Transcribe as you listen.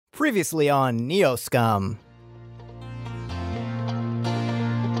Previously on Neoscum.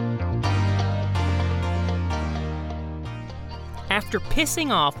 After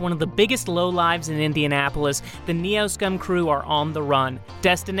pissing off one of the biggest lowlives in Indianapolis, the Neoscum crew are on the run.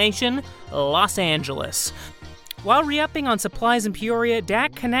 Destination, Los Angeles. While re-upping on supplies in Peoria,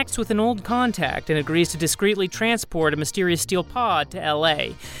 Dak connects with an old contact and agrees to discreetly transport a mysterious steel pod to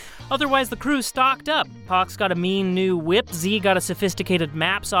L.A. Otherwise, the crew's stocked up. Pox got a mean new whip, Z got a sophisticated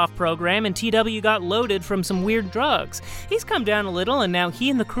maps-off program, and TW got loaded from some weird drugs. He's come down a little, and now he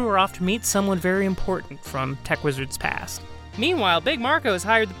and the crew are off to meet someone very important from Tech Wizard's past. Meanwhile, Big Marco has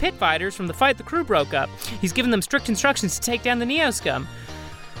hired the pit fighters from the fight the crew broke up. He's given them strict instructions to take down the Neoscum.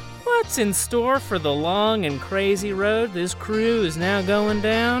 What's in store for the long and crazy road this crew is now going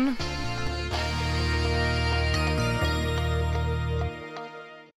down?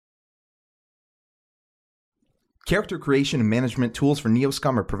 Character creation and management tools for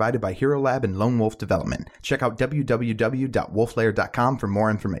Neoscum are provided by Hero Lab and Lone Wolf Development. Check out www.wolflayer.com for more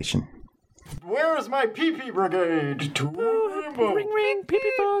information. Where's my pee-pee brigade? Ring, ring,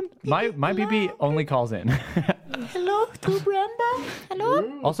 pee-pee phone. My pee-pee only calls in. Hello, to Brembo?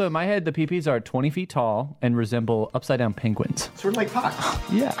 Hello? Also, in my head, the pee-pees are 20 feet tall and resemble upside-down penguins. Sort of like Pox.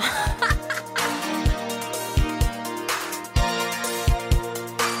 Yeah.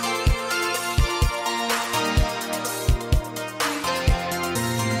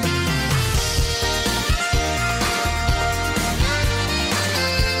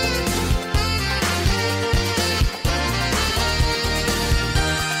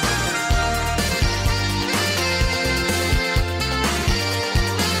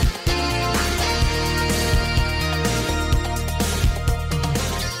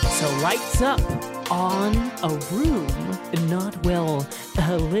 Lights up on a room not well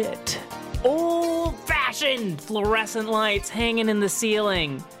lit. Old-fashioned fluorescent lights hanging in the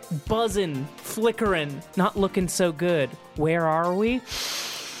ceiling. Buzzing, flickering, not looking so good. Where are we?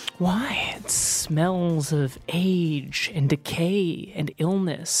 Why, it smells of age and decay and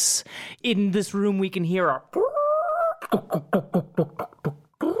illness. In this room we can hear our...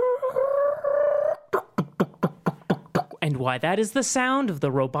 And why that is the sound of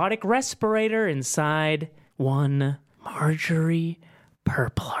the robotic respirator inside one Marjorie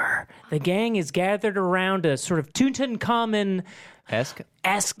Purpler. The gang is gathered around a sort of Tutankhamun-esque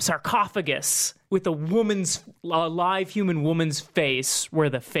sarcophagus with a live human woman's face where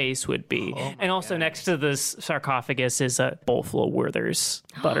the face would be. And also next to this sarcophagus is a bowl full of Werther's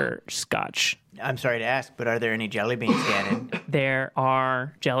butterscotch. I'm sorry to ask, but are there any jelly beans scattered? There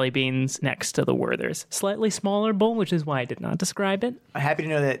are jelly beans next to the Werther's. Slightly smaller bowl, which is why I did not describe it. I'm happy to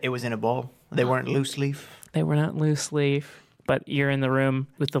know that it was in a bowl. They weren't loose leaf. They were not loose leaf, but you're in the room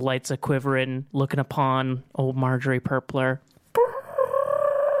with the lights a-quivering, looking upon old Marjorie Purpler.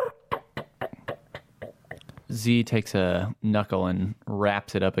 Z takes a knuckle and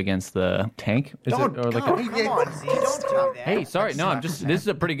wraps it up against the tank. Come on, Z. Don't do that. Hey, sorry. No, this is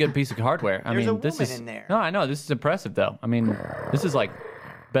a pretty good piece of hardware. There's a woman in there. No, I know. This is impressive, though. I mean, this is like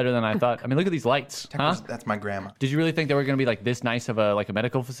better than I thought. I mean, look at these lights. Huh? That's my grandma. Did you really think they were going to be like this nice of a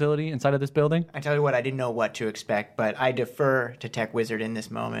medical facility inside of this building? I tell you what, I didn't know what to expect, but I defer to Tech Wizard in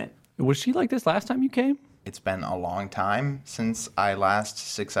this moment. Was she like this last time you came? It's been a long time since I last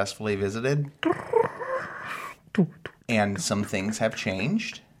successfully visited. And some things have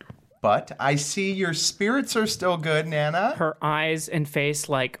changed. But I see your spirits are still good, Nana. Her eyes and face,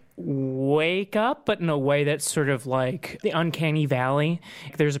 wake up, but in a way that's sort of like the uncanny valley.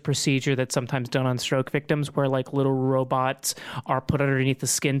 There's a procedure that's sometimes done on stroke victims where, little robots are put underneath the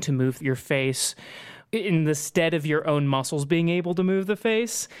skin to move your face in the stead of your own muscles being able to move the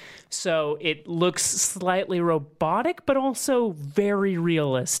face. So it looks slightly robotic, but also very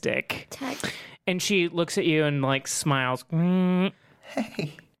realistic. Tech. And she looks at you and, smiles.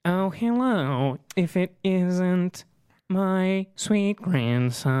 Hey. Oh, hello. If it isn't my sweet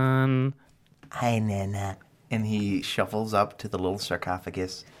grandson. Hi, Nana. And he shuffles up to the little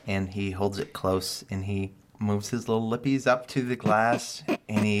sarcophagus, and he holds it close, and he moves his little lippies up to the glass,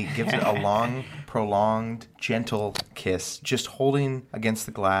 and he gives it a long, prolonged, gentle kiss, just holding against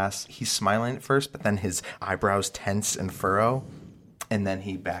the glass. He's smiling at first, but then his eyebrows tense and furrow, and then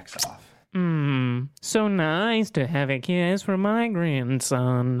he backs off. So nice to have a kiss from my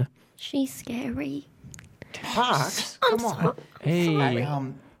grandson. She's scary. Pox? Come on. Hey.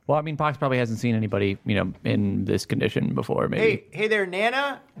 Well, I mean, Pox probably hasn't seen anybody, in this condition before, maybe. Hey there,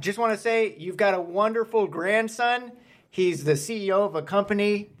 Nana. Just want to say you've got a wonderful grandson. He's the CEO of a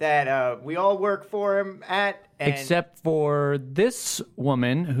company that we all work for him at. Except for this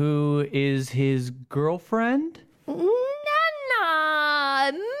woman who is his girlfriend?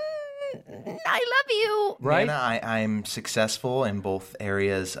 Nana! I love you. Right? Nana, I'm successful in both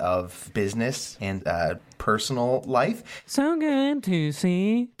areas of business and personal life. So good to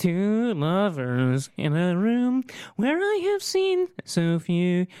see two lovers in a room where I have seen so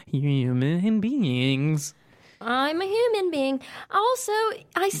few human beings. I'm a human being. Also,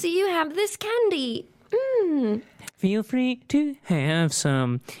 I see you have this candy. Feel free to have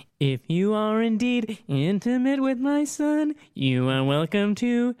some. If you are indeed intimate with my son, you are welcome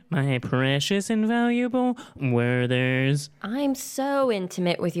to my precious and valuable Werthers. I'm so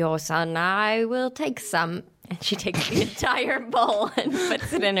intimate with your son. I will take some. And she takes the entire bowl and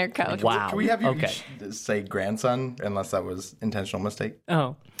puts it in her coat. Wow. Can we have you Okay. say grandson, unless that was intentional mistake?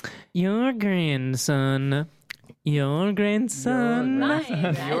 Oh, your grandson. Your grandson.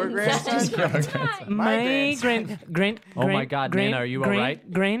 Your grandson. My grand. Oh my God, Nana, are you all right?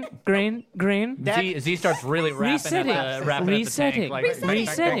 Grand. Z starts really rapping at the tank. Like,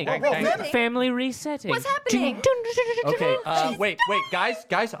 Resetting. Family resetting. What's happening? Okay, wait,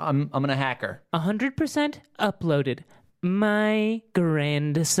 guys, I'm gonna hack her. 100% uploaded. My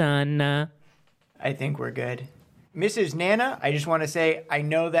grandson. I think we're good. Mrs. Nana, I just want to say I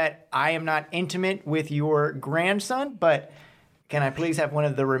know that I am not intimate with your grandson, but can I please have one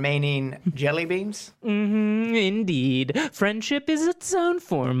of the remaining jelly beans? Indeed. Friendship is its own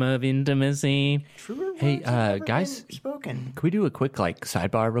form of intimacy. Truer Hey, words have never guys. been spoken. Can we do a quick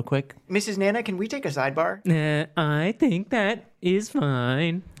sidebar real quick? Mrs. Nana, can we take a sidebar? I think that is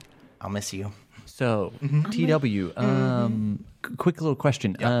fine. I'll miss you. So, TW, quick little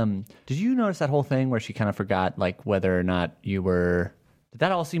question. Did you notice that whole thing where she kind of forgot, like, whether or not you were... Did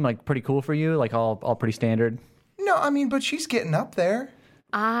that all seem, like, pretty cool for you? Like, all pretty standard? No, I mean, but she's getting up there.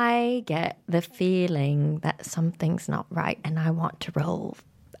 I get the feeling that something's not right and I want to roll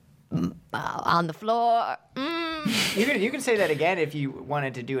on the floor. You can say that again if you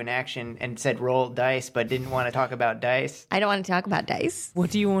wanted to do an action and said roll dice, but didn't want to talk about dice. I don't want to talk about dice.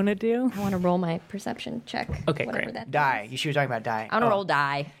 What do you want to do? I want to roll my perception check. Okay, whatever great. that Die. She was talking about die. I want to roll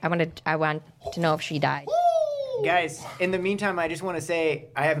die. I want to know if she died. Guys, in the meantime, I just want to say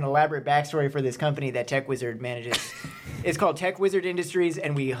I have an elaborate backstory for this company that Tech Wizard manages. It's called Tech Wizard Industries,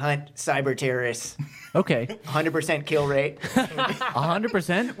 and we hunt cyber terrorists. Okay. 100% kill rate.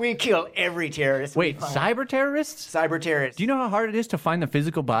 100%? We kill every terrorist. Wait, we find. cyber terrorists? Cyber terrorists. Do you know how hard it is to find the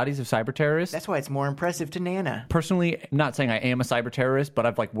physical bodies of cyber terrorists? That's why it's more impressive to Nana. Personally, I'm not saying I am a cyber terrorist, but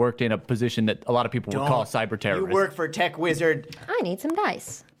I've like worked in a position that a lot of people would call cyber terrorist. You work for Tech Wizard. I need some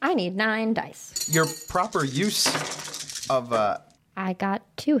dice. I need 9 dice. Your proper use of I got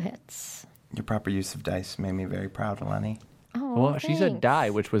 2 hits. your proper use of dice made me very proud, Eleni. Oh, Well, she said thanks. die,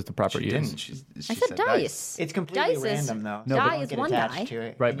 which was the proper She use. didn't. She I said dice. It's completely Dice is- random, though. No, die Don't is get 1 attached die. to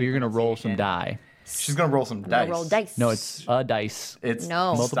it. Right, but you're gonna roll some die. She's gonna roll some I'm dice. gonna roll dice. No, it's a dice. It's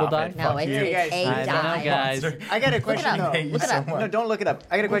No. Multiple Stop die? it. No, Fuck it's, you. You guys- a I don't die. know, guys. I got a question. up. though. hate you Look it so up. much. No, don't look it up.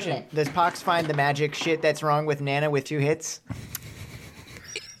 I got a question. it. Does Pox find the magic shit that's wrong with Nana with 2 hits?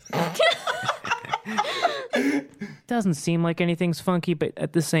 Doesn't seem like anything's funky, but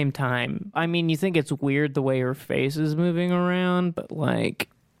at the same time, I mean, you think it's weird the way her face is moving around, but like,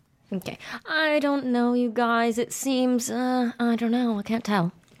 Okay. I don't know, you guys. It seems, I don't know. I can't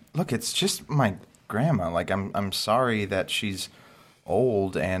tell. Look, it's just my grandma. Like I'm sorry that she's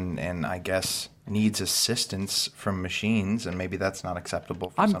old and I guess needs assistance from machines, and maybe that's not acceptable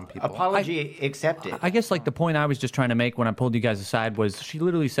for some people. Apology accepted. I guess like the point I was just trying to make when I pulled you guys aside was she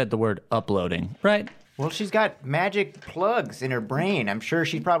literally said the word uploading, right? Well, she's got magic plugs in her brain. I'm sure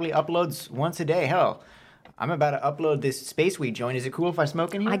she probably uploads once a day. Hell, I'm about to upload this space weed joint. Is it cool if I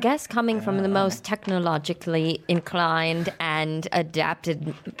smoke in here? I guess coming from the most technologically inclined and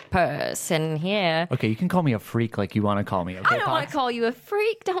adapted person here. Okay, you can call me a freak like you want to call me, okay? I don't want to call you a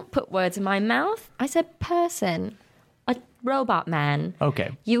freak. Don't put words in my mouth. I said person. A robot man.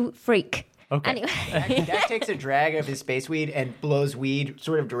 Okay. You freak. Okay. Anyway. Dak takes a drag of his space weed and blows weed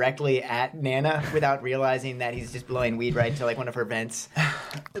sort of directly at Nana without realizing that he's just blowing weed right into like one of her vents.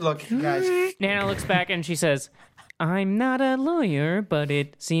 Look, guys, Nana looks back and she says, I'm not a lawyer, but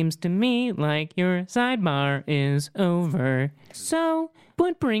it seems to me like your sidebar is over. So,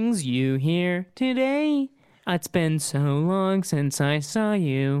 what brings you here today? It's been so long since I saw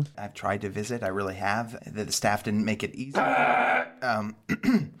you. I've tried to visit. I really have. The staff didn't make it easy.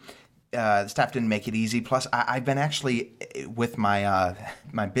 The staff didn't make it easy. Plus, I've been actually with my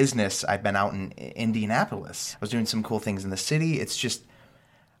my business. I've been out in Indianapolis. I was doing some cool things in the city. It's just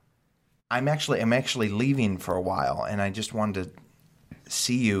I'm actually leaving for a while, and I just wanted to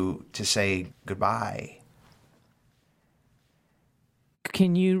see you to say goodbye.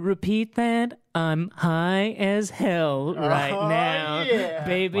 Can you repeat that? I'm high as hell right now, yeah.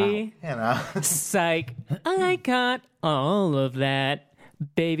 baby. Nana. Psych. I got all of that,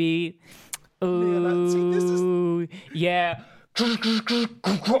 baby. Nana, see, this is- Ooh, yeah.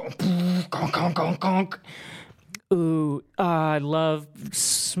 Ooh, I love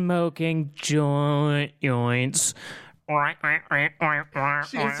smoking joints.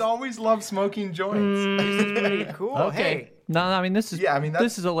 She's always loved smoking joints. Pretty cool. Okay. Hey, No, I mean this is that's-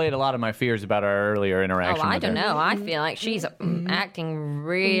 this has allayed a lot of my fears about our earlier Oh, interaction. I with don't her. know. I feel like she's acting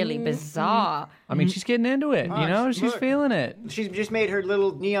really bizarre. I mean, she's getting into it. You know, she's look. feeling it. she's just made her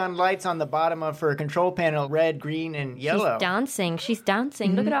little neon lights on the bottom of her control panel red, green, and yellow. She's dancing. She's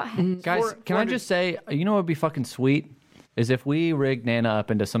dancing. Look at her. Guys, can I just say, you know what would be fucking sweet? Is if we rigged Nana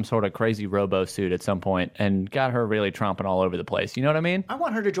up into some sort of crazy robo suit at some point and got her really tromping all over the place. You know what I mean? I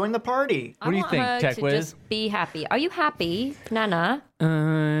want her to join the party. I do you want think, her Tech to Wiz? just be happy. Are you happy, Nana?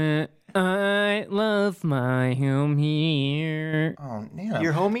 I love my home here. Oh, Nana.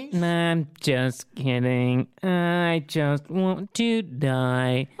 Your homies? I'm just kidding. I just want to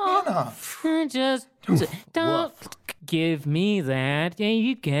die. Nana. I just don't give me that. Yeah,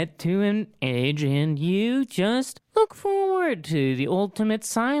 you get to an age and you just look forward to the ultimate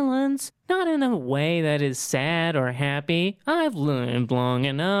silence. Not in a way that is sad or happy. I've lived long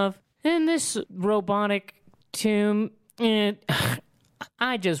enough. And this robotic tomb,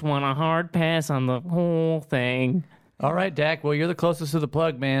 I just want a hard pass on the whole thing. All right, Dak. Well, you're the closest to the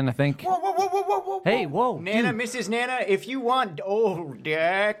plug, man. I think. Whoa, whoa, whoa, whoa, whoa, whoa. Hey, whoa, Nana, dude. Mrs. Nana, if you want old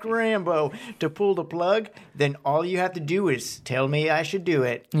Dak Rambo to pull the plug, then all you have to do is tell me I should do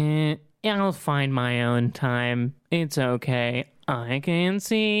it. I'll find my own time. It's okay. I can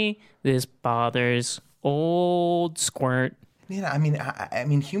see this bothers old Squirt. Nana, I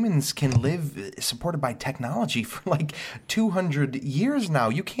mean, humans can live supported by technology for like 200 years now.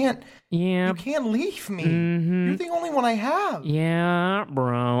 You can't Yeah, leave me. You're the only one I have. yeah,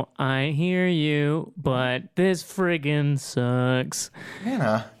 bro. I hear you, but this friggin' sucks.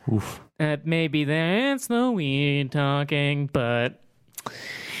 Nana. Maybe that's the weed talking, but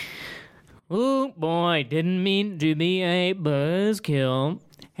oh boy, didn't mean to be a buzzkill.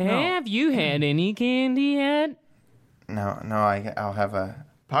 Have you had any candy yet? No, I'll have a...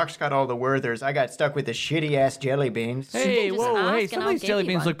 Park's got all the Werthers. I got stuck with the shitty ass jelly beans. Hey, just whoa, ask hey, and some of I'll these give jelly you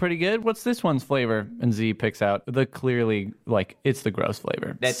beans one. look pretty good. What's this one's flavor? And Z picks out the clearly, like, it's the gross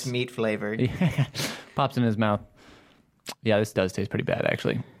flavor. That's meat flavored. Pops in his mouth. Yeah, this does taste pretty bad,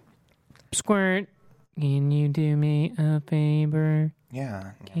 actually. Squirt, can you do me a favor?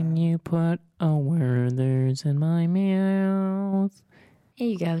 Yeah. Can you put a Werther's in my mouth? Here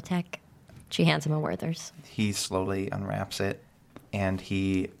you go, Tech. She hands him a Werther's. He slowly unwraps it, and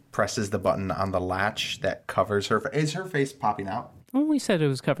he presses the button on the latch that covers her. Is her face popping out? Well, we said it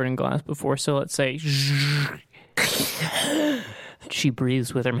was covered in glass before, so let's say she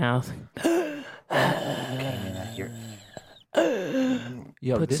breathes with her mouth. Nana, here.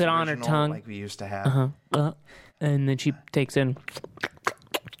 Yo, Puts this, it on her Original, tongue. like we used to have. And then she takes in,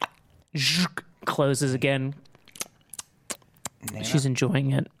 closes again. Nana, She's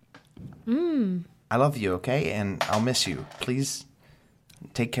enjoying it. I love you, okay? And I'll miss you. Please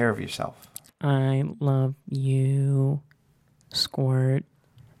take care of yourself. I love you, Squirt.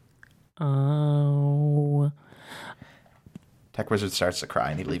 Oh. Tech Wizard starts to cry,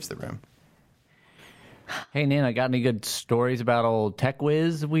 and he leaves the room. hey, Nana, got any good stories about old Tech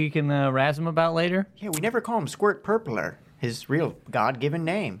Wiz we can razz him about later? Yeah, we never call him Squirt Purpler, his real God-given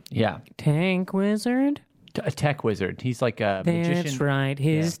name. Yeah. Tank Wizard? A tech wizard. He's like a That's magician. right,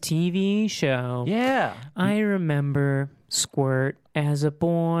 his TV show. Yeah. I remember Squirt as a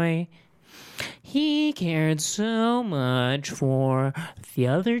boy. He cared so much for the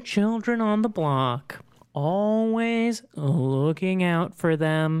other children on the block, always looking out for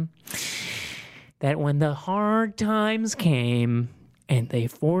them, that when the hard times came and they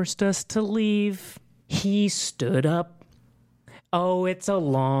forced us to leave, he stood up. Oh, it's a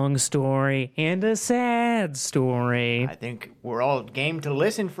long story and a sad story. I think we're all game to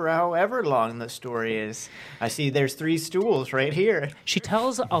listen for however long the story is. I see there's 3 stools right here. She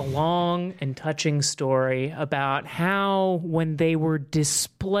tells a long and touching story about how when they were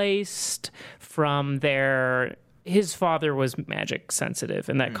displaced from his father was magic sensitive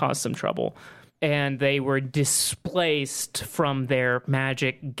and that caused some trouble. And they were displaced from their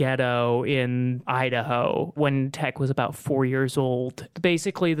magic ghetto in Idaho when Tech was about 4 years old.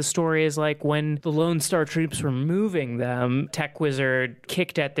 Basically, the story is like when the Lone Star troops were moving them, Tech Wizard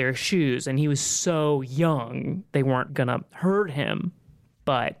kicked at their shoes, and he was so young they weren't gonna hurt him.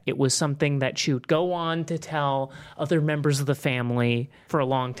 but it was something that she would go on to tell other members of the family for a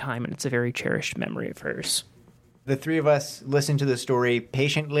long time, and it's a very cherished memory of hers. The three of us listen to the story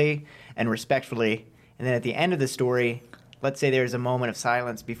patiently and respectfully, and then at the end of the story, let's say there's a moment of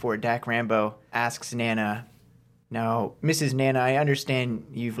silence before Dak Rambo asks Nana, "Now, Mrs. Nana, I understand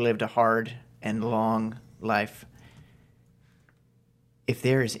you've lived a hard and long life. If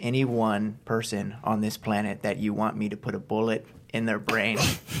there is any one person on this planet that you want me to put a bullet in their brain,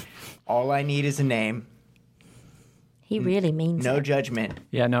 all I need is a name. He really means No it. judgment.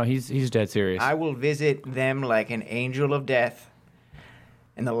 Yeah, no, he's dead serious. I will visit them like an angel of death,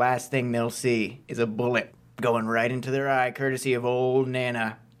 and the last thing they'll see is a bullet going right into their eye, courtesy of old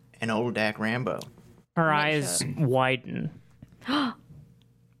Nana and old Dak Rambo. Her eyes widen.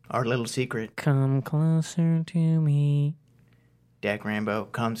 Our little secret. Come closer to me. Dak Rambo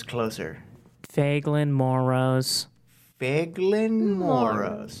comes closer. Faglin Moros. Faglin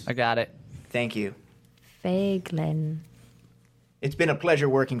Moros. I got it. Thank you. Faglin. It's been a pleasure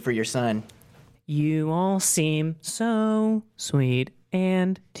working for your son. You all seem so sweet.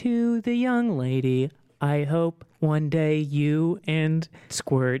 And to the young lady, I hope one day you and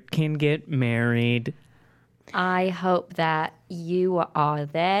Squirt can get married. I hope that you are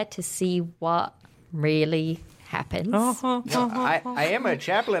there to see what really happens. I am a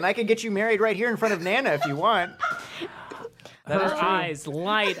chaplain. I can get you married right here in front of Nana if you want. Her eyes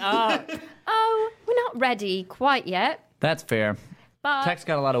light up. Oh, we're not ready quite yet. That's fair. But Tech's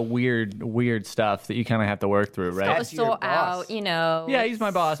got a lot of weird stuff that you kind of have to work through, right? got to That's your sort boss. out, you know. Yeah, he's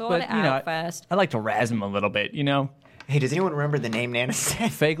my boss, sort but it you know, out first. I like to razz him a little bit, you know. Hey, does anyone remember the name Nana said?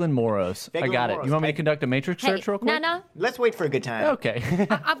 Faglin Moros. I Faglin got it. Moros. You want me to Hey. conduct a matrix Hey, search real quick? Nana, Let's wait for a good time. Okay.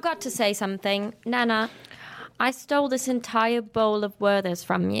 I've got to say something. Nana, I stole this entire bowl of Werthers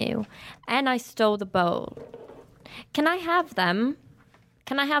from you, and I stole the bowl. Can I have them?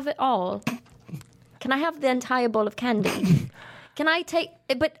 Can I have it all? Can I have the entire bowl of candy? Can I take...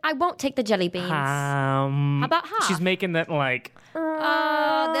 But I won't take the jelly beans. How about half? She's making that like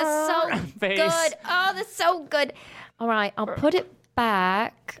Oh, they're so face. good. Oh, they're so good. All right, I'll put it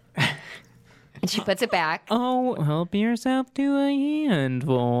back. And she puts it back. Oh, help yourself to a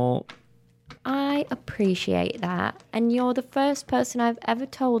handful. I appreciate that. And you're the first person I've ever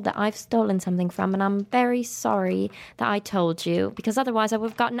told that I've stolen something from, and I'm very sorry that I told you, because otherwise I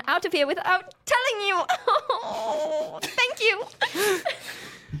would have gotten out of here without telling you. Oh, thank you.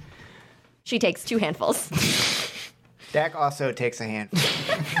 She takes 2 handfuls. Dak also takes a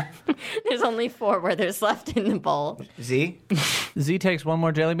handful. There's only 4 Werthers left in the bowl. Z? Z takes one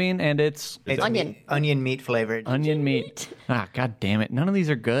more jelly bean, and it's Onion. Onion meat flavored. onion meat. Ah, god damn it. None of these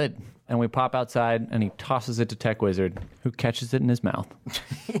are good. And we pop outside, and he tosses it to Tech Wizard, who catches it in his mouth.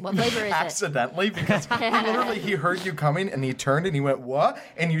 What flavor is it? Accidentally, because literally he heard you coming and he turned and he went, "What?"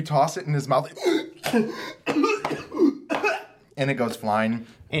 And you toss it in his mouth. And it goes flying.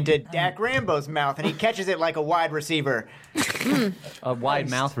 Into Dak Rambo's mouth, and he catches it like a wide receiver. A wide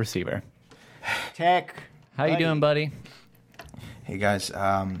mouth receiver. Tech. How you doing, buddy? Hey guys,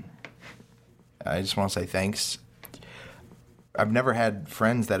 I just want to say thanks. I've never had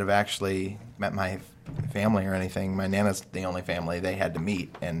friends that have actually met my family or anything. My Nana's the only family they had to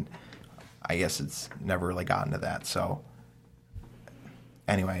meet, and I guess it's never really gotten to that. So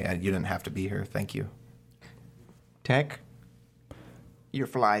anyway, you didn't have to be here. Thank you. Tech. Your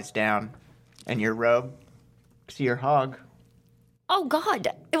fly's down. And your robe. See your hog. Oh, God.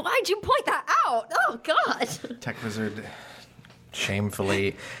 Why'd you point that out? Oh, God. Tech Wizard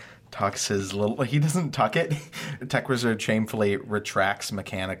shamefully tucks his little... He doesn't tuck it. Tech Wizard shamefully retracts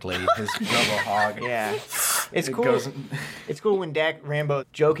mechanically his robo hog. Yeah. It's It cool. goes- It's cool when Dak Rambo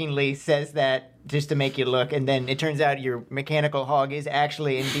jokingly says that just to make you look, and then it turns out your mechanical hog is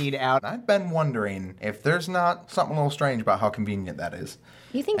actually indeed out. I've been wondering if there's not something a little strange about how convenient that is.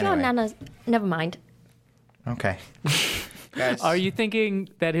 You think Anyway. your Nana's... Never mind. Okay. Guys, Are you thinking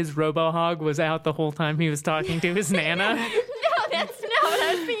that his RoboHog was out the whole time he was talking to his Nana? No, that's not what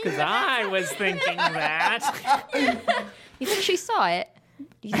I was thinking. Because I was thinking that. You think she saw it?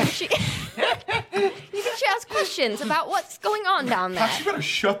 You think she... you think she asked questions about what's going on down there? you better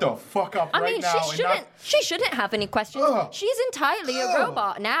shut the fuck up I right mean, now. she shouldn't have any questions. She's entirely a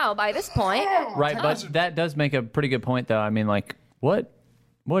robot now by this point. Right, but that does make a pretty good point, though. I mean, like, what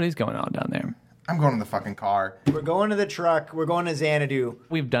is going on down there? I'm going in the fucking car. We're going to the truck. We're going to Xanadu.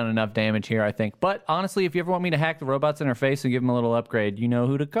 We've done enough damage here, I think. But honestly, if you ever want me to hack the robot's interface and give them a little upgrade, you know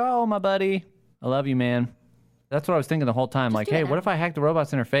who to call, my buddy. I love you, man. That's what I was thinking the whole time. Like, do hey, it what now. if I hacked the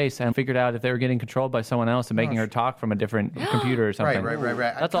robot's interface and figured out if they were getting controlled by someone else and making her talk from a different computer or something? Right.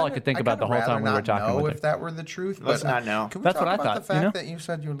 That's all I could think about the whole time we were talking know with if her. that were the truth. Let's but, not know. Can we That's talk what I about thought, the fact you know? that you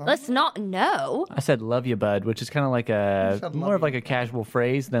said you love Let's not know. I said "love you, bud," which is kind of like said more love of like you. a casual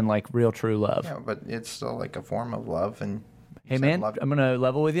phrase than like real true love. Yeah, but it's still like a form of love. And Hey man, I'm gonna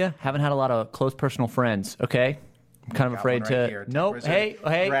level with you. Haven't had a lot of close personal friends. Okay, I'm kind of afraid to. Nope. Hey.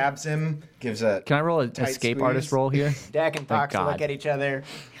 Grabs him, gives a. Can I roll an tight escape squeeze. artist roll here? Dak and Pox God. look at each other,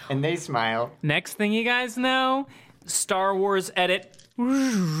 and they smile. Next thing you guys know, Star Wars edit.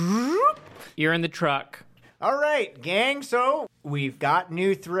 You're in the truck. All right, gang, so we've got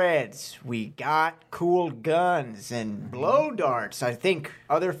new threads. We got cool guns and blow darts. I think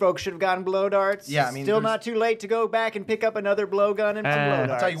other folks should have gotten blow darts. Yeah, I mean, still there's- not too late to go back and pick up another blow gun and some blow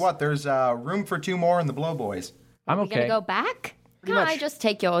darts. I'll tell you what, there's room for 2 more in the Blow Boys. I'm We're okay. gonna go back? Can much. I just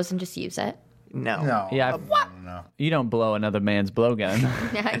take yours and just use it? No. No. Yeah. No. You don't blow another man's blow gun.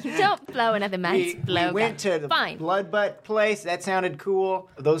 You don't blow another man's We blow went gun. to the Fine. blood butt place. That sounded cool.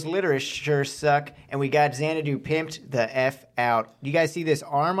 Those litters sure suck. And we got Xanadu pimped the F out. You guys see this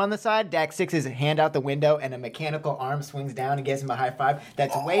arm on the side? Dak sticks his hand out the window and a mechanical arm swings down and gives him a high five.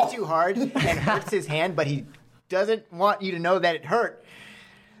 That's way too hard and hurts his hand, but he doesn't want you to know that it hurt.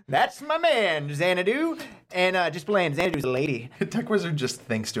 That's my man, Xanadu. And just playing Xanadu's a lady. Tech Wizard just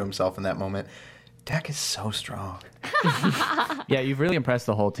thinks to himself in that moment, Dak is so strong. Yeah, you've really impressed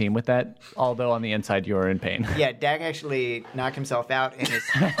the whole team with that. Although on the inside you are in pain. Yeah, Dak actually knocked himself out and his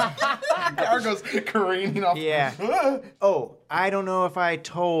Car goes careening off. Yeah. Oh, I don't know if I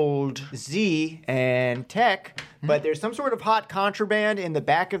told Z and Tech, but there's some sort of hot contraband in the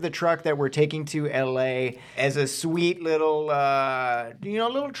back of the truck that we're taking to LA as a sweet little,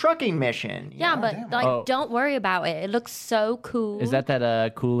 little trucking mission. Yeah, but like, Oh. don't worry about it. It looks so cool. Is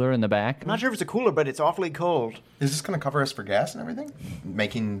that cooler in the back? I'm not sure if it's a cooler, but it's awfully cold. Is this going to cover us for gas and everything?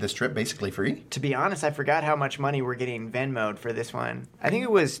 Making this trip basically free? To be honest, I forgot how much money we're getting Venmo'd for this one. I think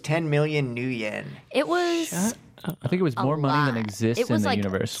it was 10 million new yen. It was I think it was a more money than lot. exists It was in the like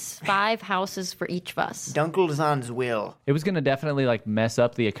universe. 5 houses for each of us. Dunkelzon's will. It was going to definitely like mess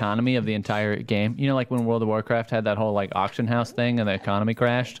up the economy of the entire game. You know, like when World of Warcraft had that whole like auction house thing and the economy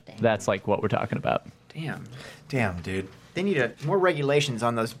crashed. That's like what we're talking about. Damn, dude. They need more regulations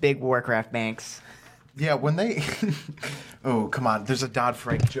on those big Warcraft banks. Yeah, when they... oh, come on. There's a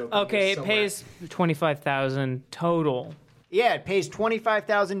Dodd-Frank joke. Okay, It's it so pays 25,000 total. Yeah, it pays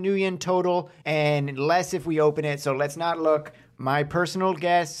 25,000 new yen total and less if we open it, so let's not look. My personal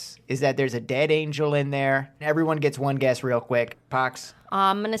guess is that there's a dead angel in there. Everyone gets one guess real quick. Pox.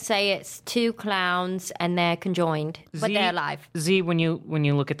 I'm gonna say it's 2 clowns and they're conjoined, but Z- they're alive. Z, when you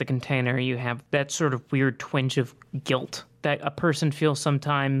look at the container, you have that sort of weird twinge of guilt that a person feels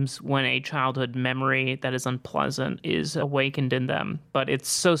sometimes when a childhood memory that is unpleasant is awakened in them. But it's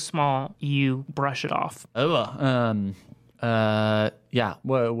so small, you brush it off. Yeah,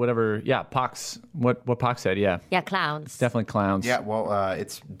 whatever. Yeah, Pox. What Pox said. Yeah, Yeah, clowns. definitely clowns. Yeah, well,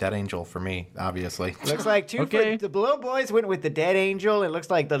 it's Dead Angel for me, obviously. Looks like two Okay. for the Blow Boys went with the dead angel. It looks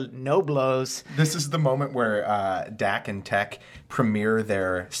like the no blows. This is the moment where Dak and Tech premiere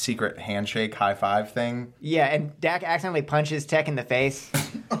their secret handshake high five thing. Yeah, and Dak accidentally punches Tech in the face.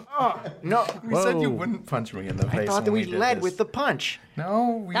 Oh, no. We said you Whoa. wouldn't punch me in the face. I thought that we when did led this. with the punch.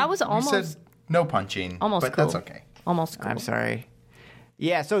 No, That was we almost- said no punching. almost but cool. that's okay. Almost cool. I'm sorry.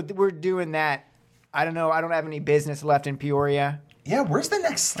 Yeah, so we're doing that. I don't know. I don't have any business left in Peoria. Yeah, where's the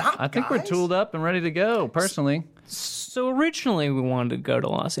next stop? I think we're guys? tooled up and ready to go. Personally, So originally we wanted to go to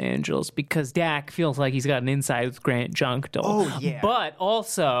Los Angeles because Dak feels like he's got an inside with Grant Junkdale. Oh, yeah. But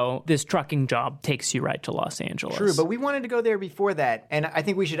also, this trucking job takes you right to Los Angeles. True, but we wanted to go there before that. And I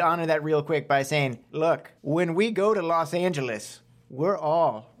think we should honor that real quick by saying, look, when we go to Los Angeles, we're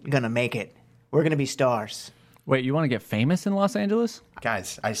all going to make it. We're going to be stars. wait, you want to get famous in Los Angeles?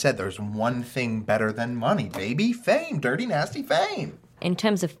 Guys, I said there's one thing better than money, baby. Fame. Dirty, nasty fame. In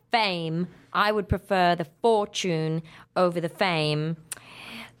terms of fame, I would prefer the fortune over the fame.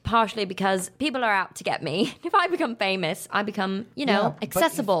 Partially because people are out to get me. If I become famous, I become, Yeah, but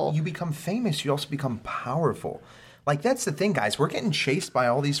accessible. if you become famous, you also become powerful. Like, that's the thing, guys. We're getting chased by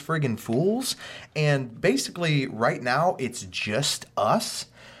all these friggin' fools. And basically, right now, it's just us.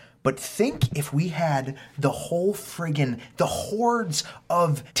 But think if we had the hordes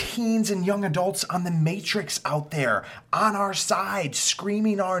of teens and young adults on the Matrix out there, on our side,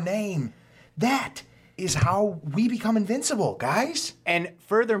 screaming our name. That is how we become invincible, guys. And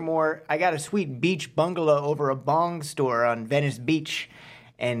furthermore, I got a sweet beach bungalow over a bong store on Venice Beach.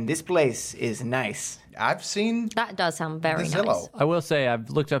 And this place is nice. I've seen That does sound very the Zillow. nice. I will say I've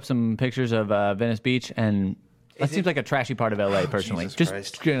looked up some pictures of Venice Beach, and That seems like a trashy part of LA, personally. Jesus Just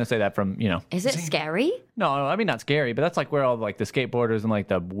Christ. gonna say that from, Is it scary? No, I mean, not scary, but that's like where all like the skateboarders and like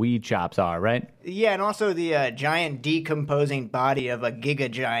the weed shops are, right? Yeah, and also the giant decomposing body of a Giga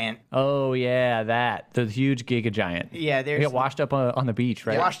Giant. Oh, yeah, the huge Giga Giant. Yeah, They there's get washed up on the beach,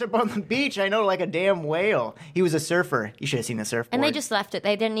 right? washed up on the beach. I know, like a damn whale. He was a surfer. You should have seen the surfboard. And they just left it.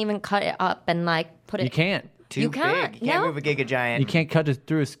 They didn't even cut it up and like put it. You can't. Too you can't, big. You can't no. move a Giga Giant. You can't cut it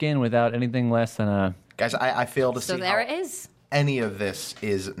through his skin without anything less than a... Guys, I fail to So see there how it is. any of this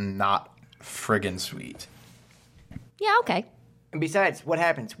is not friggin' sweet. Yeah, okay. And besides, what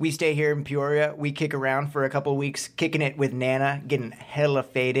happens? We stay here in Peoria. We kick around for a couple weeks, kicking it with Nana, getting hella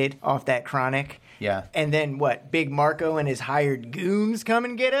faded off that chronic. Yeah. And then what? Big Marco and his hired goons come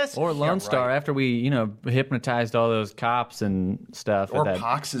and get us? Or Lone Yeah, Star right. after we, hypnotized all those cops and stuff. Or at that.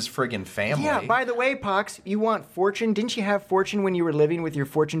 Pox's friggin' family. Yeah, by the way, Pox, you want fortune? Didn't you have fortune when you were living with your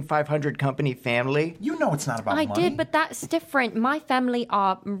Fortune 500 company family? You know it's not about I money. did, but that's different. My family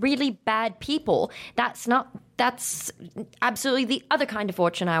are really bad people. That's absolutely the other kind of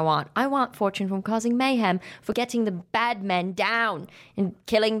fortune I want. I want fortune from causing mayhem, for getting the bad men down and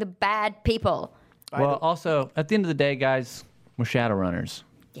killing the bad people. Well, also, at the end of the day, guys, we're Shadowrunners.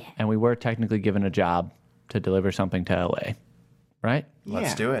 Yeah. And we were technically given a job to deliver something to LA, right?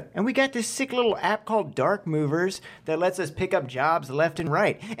 Let's do it. And we got this sick little app called Dark Movers that lets us pick up jobs left and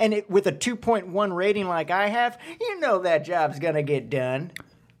right. And with a 2.1 rating like I have, you know that job's gonna get done.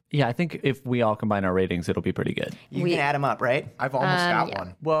 Yeah, I think if we all combine our ratings, it'll be pretty good. You We- can add them up, right? I've almost got yeah.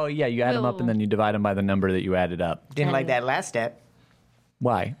 one. Well, yeah, you add them up and then you divide them by the number that you added up. Didn't like that last step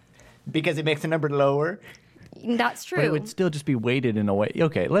Why? because it makes the number lower. That's But it true. would still just be weighted in a way.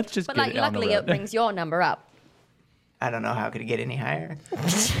 Okay, let's just But get like, it on the luckily, road. it brings your number up. I don't know how it could get any higher.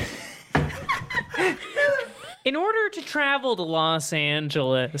 In order to travel to Los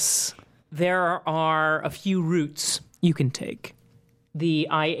Angeles, there are a few routes you can take. The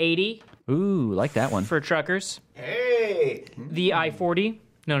I-80 Ooh, like that one. for truckers, Hey! the I-40,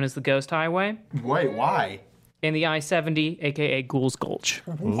 known as the Ghost Highway, Wait, why? and the I-70, aka Ghouls Gulch.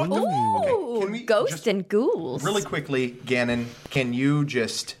 What the Ooh, can we ghosts just- and ghouls. Really quickly, Gannon, can you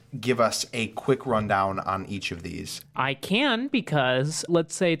just give us a quick rundown on each of these? I can, because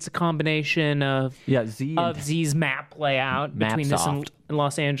let's say it's a combination of Yeah, Z and... Z's map layout between this and Mapsoft.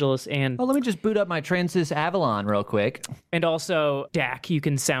 Los Angeles and Oh, let me just boot up my Transys Avalon real quick. also DAC. You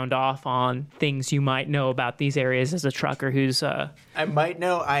can sound off on things you might know about these areas as a trucker who's I might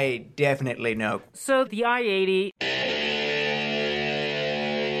know. I definitely know. So the I-80,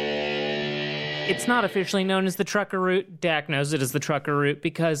 it's not officially known as the trucker route. DAC knows it as the trucker route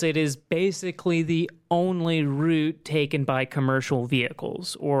because it is basically the only route taken by commercial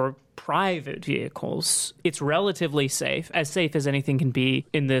vehicles or private vehicles. It's relatively safe as anything can be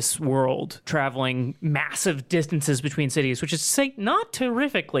in this world, traveling massive distances between cities, which is to say not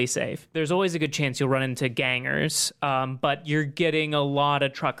terrifically safe. There's always a good chance you'll run into gangers, but you're getting a lot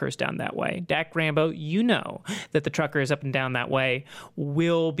of truckers down that way. Dak Rambo, you know that the truckers up and down that way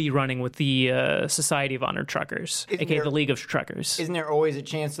will be running with the Society of Honored Truckers, Isn't aka there- the League of Truckers. Isn't there always a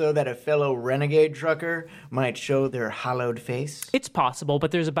chance, though, that a fellow renegade trucker might show their hollowed face? It's possible, but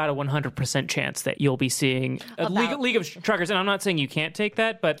there's about a 100% chance that you'll be seeing a League of Truckers. And I'm not saying you can't take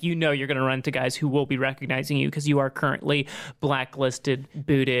that, but you know you're going to run into guys who will be recognizing you because you are currently blacklisted,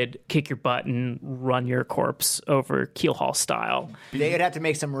 booted, kick your butt, and run your corpse over Keelhaul style. They would have to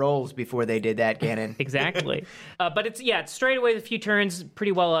make some rolls before they did that, Gannon. Exactly. But it's straight away with a few turns,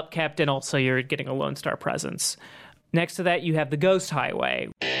 pretty well upkept, and also you're getting a Lone Star presence. Next to that, you have the Ghost Highway,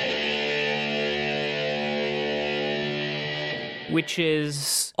 which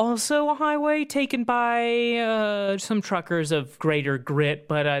is also a highway taken by some truckers of greater grit,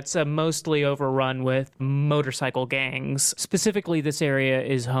 but it's mostly overrun with motorcycle gangs. Specifically, this area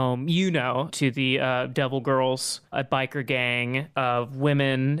is home, to the Devil Girls, a biker gang of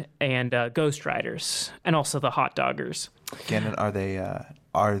women and Ghost Riders, and also the Hot Doggers. Gannon, are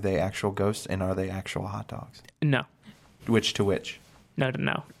they actual ghosts and are they actual hot dogs? No. Which to which?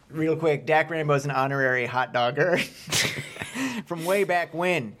 No. Real quick, Dak Rambo's an honorary hot dogger from way back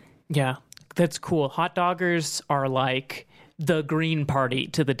when. Yeah, that's cool. Hot Doggers are like the Green Party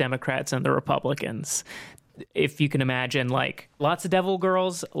to the Democrats and the Republicans. If you can imagine, like, lots of Devil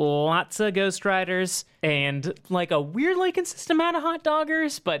Girls, lots of Ghost Riders, and like a weirdly consistent amount of Hot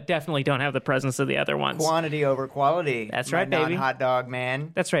Doggers, but definitely don't have the presence of the other ones. Quantity over quality. That's my right, baby. Non-hot dog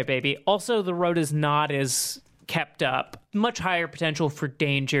man. That's right, baby. Also, the road is not as kept up. Much higher potential for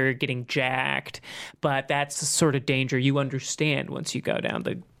danger, getting jacked, but that's the sort of danger you understand once you go down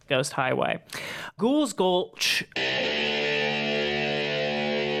the Ghost Highway. Ghouls Gulch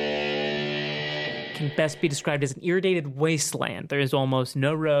can best be described as an irrigated wasteland. There is almost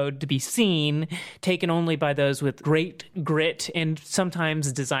no road to be seen, taken only by those with great grit and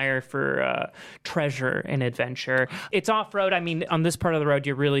sometimes desire for treasure and adventure. It's off-road. I mean, on this part of the road,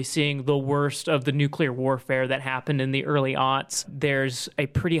 you're really seeing the worst of the nuclear warfare that happened in the early aughts. There's a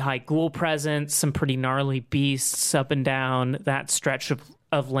pretty high ghoul presence, some pretty gnarly beasts up and down that stretch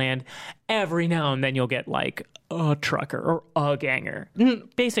of land. Every now and then you'll get like a trucker or a ganger.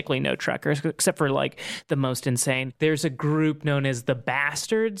 Basically no truckers, except for like the most insane. There's a group known as the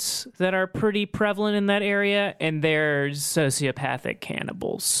Bastards that are pretty prevalent in that area, and there's sociopathic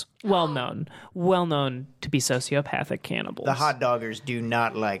cannibals. Well known to be sociopathic cannibals. The hot doggers do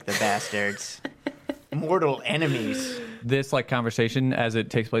not like the Bastards. Mortal enemies. This like conversation as it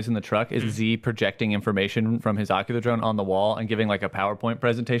takes place in the truck is Z projecting information from his ocular drone on the wall and giving like a PowerPoint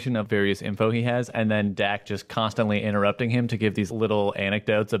presentation of various info he has, and then Dak just constantly interrupting him to give these little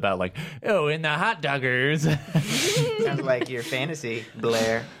anecdotes about like, oh, in the hot doggers. Sounds like your fantasy,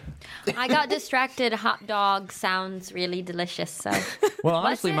 Blair. I got distracted. Hot dog sounds really delicious. So, Well,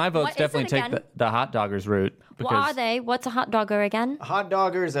 honestly, my votes What is definitely it take again? the hot doggers route. what are they? What's a hot dogger again? A hot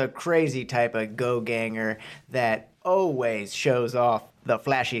dogger is a crazy type of go-ganger that always shows off the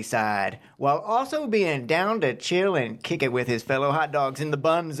flashy side while also being down to chill and kick it with his fellow hot dogs in the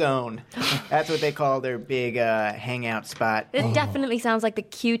bun zone. That's what they call their big hangout spot. This definitely sounds like the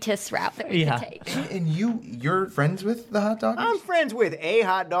cutest route that we Yeah. could take. And you're friends with the hot doggers? I'm friends with a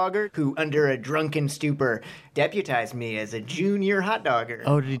hot dogger who, under a drunken stupor, deputized me as a junior hot dogger.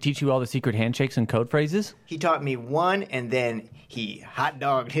 Oh, did he teach you all the secret handshakes and code phrases? He taught me one, and then he hot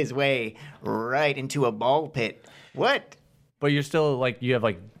dogged his way right into a ball pit. What? But you're still like, you have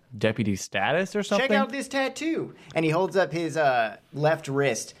like deputy status or something? Check out this tattoo. And he holds up his left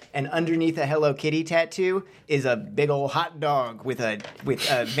wrist, and underneath a Hello Kitty tattoo is a big old hot dog with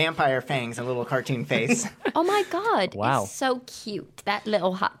vampire fangs and a little cartoon face. Oh my god! Wow. It's so cute. That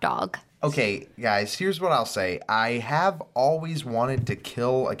little hot dog. Okay, guys, here's what I'll say. I have always wanted to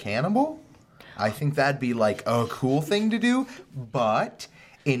kill a cannibal. I think that'd be like a cool thing to do, but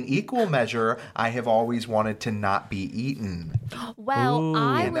in equal measure, I have always wanted to not be eaten. Well,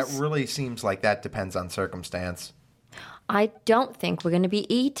 And that really seems like that depends on circumstance. I don't think we're going to be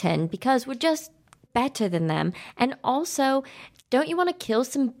eaten because we're just better than them. And also, don't you want to kill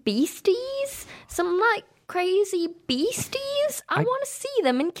some beasties? Some like crazy beasties? I want to see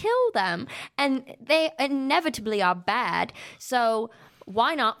them and kill them. And they inevitably are bad. So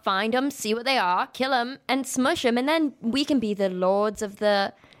why not find them, see what they are, kill them, and smush them, and then we can be the lords of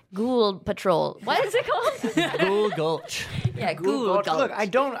the Ghoul Patrol. What is it called? Ghoul Gulch. Yeah, Ghoul Gulch. Look, I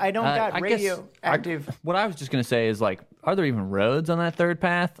don't I got guess radioactive. What I was just going to say is like, are there even roads on that third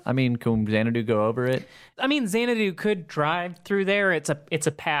path? I mean, can Xanadu go over it? I mean, Xanadu could drive through there. It's a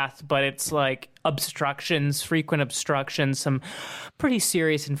path, but it's like obstructions, frequent obstructions, some pretty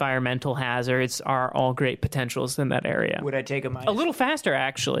serious environmental hazards are all great potentials in that area. Would I take a minus? A little faster,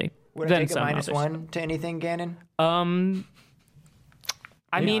 actually. Would I than take a some minus others. one to anything, Gannon?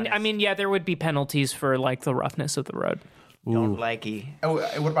 I mean, yeah, there would be penalties for like the roughness of the road. Don't likey. Oh,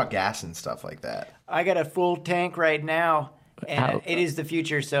 what about gas and stuff like that? I got a full tank right now, and How- it is the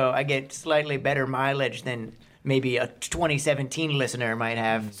future, so I get slightly better mileage than maybe a 2017 listener might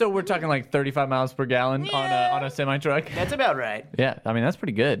have. So we're talking like 35 miles per gallon on a semi truck. That's about right. Yeah, I mean that's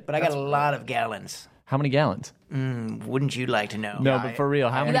pretty good. But I got a lot of gallons. How many gallons? Wouldn't you like to know? No, but for real,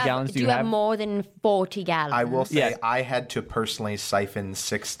 how many gallons do you have have? more than 40 gallons? I will say Yes. I had to personally siphon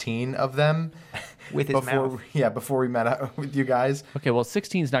 16 of them With his mouth. before we met up with you guys. Okay, well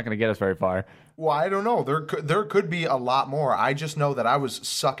 16 is not going to get us very far. Well, I don't know. There could be a lot more. I just know that I was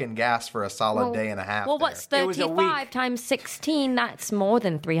sucking gas for a solid day and a half. Well, there. what's It was a 35 week. times 16? That's more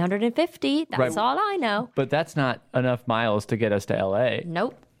than 350. That's Right. all I know. But that's not enough miles to get us to LA.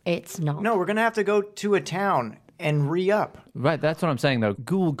 Nope, it's not. No, we're going to have to go to a town and re-up. Right, that's what I'm saying though.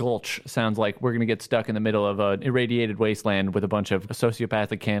 Ghoul Gulch sounds like we're going to get stuck in the middle of an irradiated wasteland with a bunch of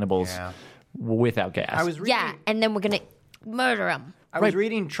sociopathic cannibals Yeah. without gas. I was reading, Yeah, and then we're going to murder them. I was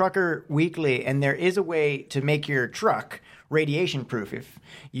reading Trucker Weekly, and there is a way to make your truck radiation proof if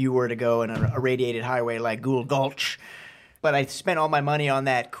you were to go in a radiated highway like Ghoul Gulch. But I spent all my money on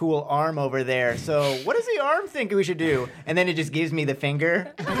that cool arm over there. So what does the arm think we should do? And then it just gives me the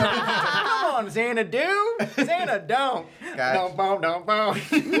finger. Come on, Xanadu. Xana, don't. Guys. Don't boom, don't boom.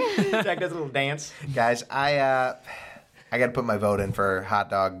 Jack does a little dance. Guys, I got to put my vote in for Hot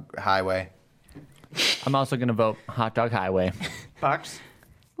Dog Highway. I'm also going to vote Hot Dog Highway. Fox?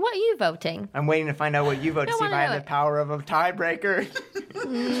 What are you voting? I'm waiting to find out what you vote to Don't see if wanna I have know the it. power of a tiebreaker.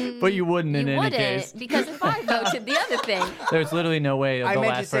 But you wouldn't in You any wouldn't, case. because if I voted the other thing. There's literally no way the I meant to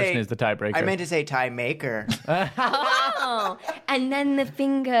last say- person is the tiebreaker. I meant to say tie maker. Oh, and then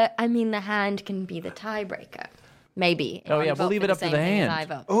the hand can be the tiebreaker. Maybe. Oh, If yeah, you we'll vote leave for it the up to same the thing as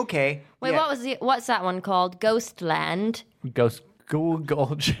hand. I vote. Okay. Wait, yeah. what's that one called? Ghostland. Ghost Ghoul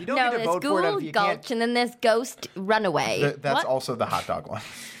Gulch. You don't No, get to there's vote for it Ghoul if you Gulch, can't. and then there's Ghost Runaway. That's What? also the hot dog one.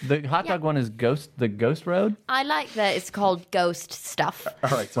 The hot dog one is the Ghost Road? I like that it's called Ghost stuff. All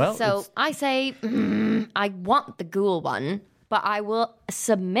right. Well, So I say, I want the Ghoul one, but I will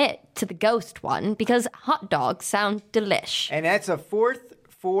submit to the Ghost one because hot dogs sound delish. And that's a 4th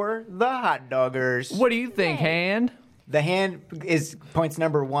for the hot doggers. what do you think, Hand? The hand is points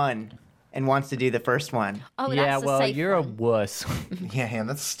number 1 and wants to do the first one. Oh, Yeah, that's a well, safe you're a one. wuss. Yeah, man,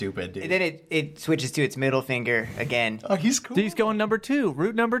 that's stupid, dude. And then it switches to its middle finger again. Oh, he's cool. He's going number 2,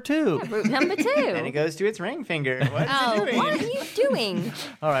 route number 2. Route number 2. And it goes to its ring finger. What is Oh, it doing? what are you doing?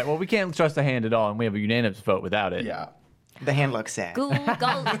 All right, well, we can't trust the hand at all, and we have a unanimous vote without it. Yeah. The hand looks sad. Ghoul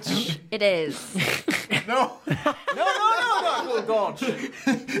Gulch. It is. No. No, Gulch.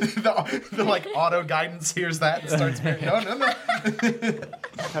 the like auto guidance hears that and starts. No.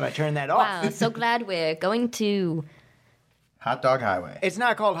 How do I turn that off? Wow, so glad we're going to. Hot dog highway. It's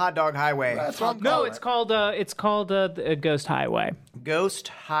not called Hot Dog Highway. That's what I'm No, calling it's it. called the Ghost Highway. Ghost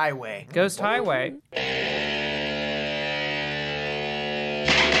Highway. Ghost Highway.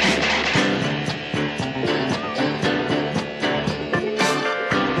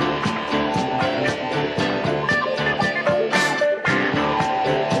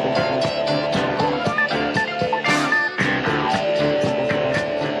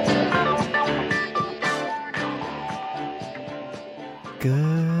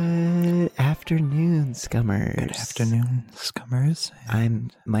 Good afternoon, Scummers. Good afternoon, Scummers. I'm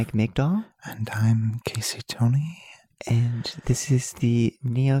Mike Migdal, And I'm Casey Tony. and this is the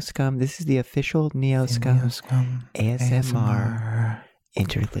Neoscum. This is the official Neoscum Neoscum ASMR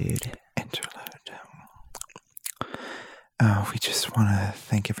interlude. interlude. We just want to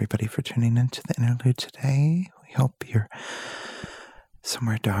thank everybody for tuning into the interlude today. We hope you're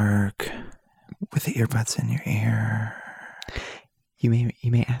somewhere dark with the earbuds in your ear. You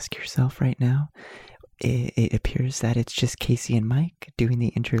may ask yourself right now. It appears that it's just Casey and Mike doing the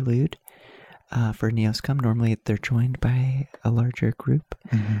interlude for Neoscum. Normally they're joined by a larger group,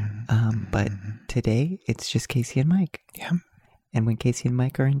 but today it's just Casey and Mike. Yeah. And when Casey and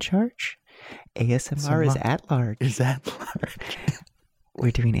Mike are in charge, ASMR is at large. Is that large?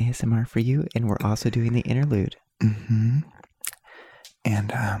 We're doing ASMR for you, and we're also doing the interlude. Mm-hmm.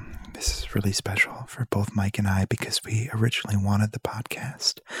 And this is really special for both Mike and I because we originally wanted the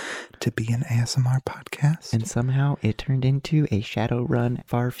podcast to be an ASMR podcast. And somehow it turned into a Shadowrun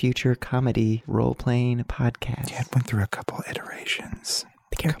far future comedy role-playing podcast. Yeah, it went through a couple iterations.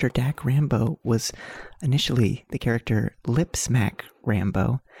 The character Dak Rambo was initially the character Lip Smack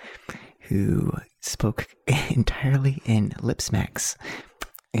Rambo, who spoke entirely in lip smacks.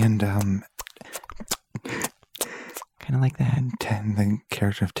 And Kind of like that. and the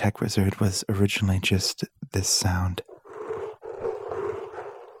character of Tech Wizard was originally just this sound.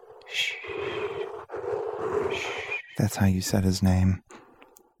 That's how you said his name.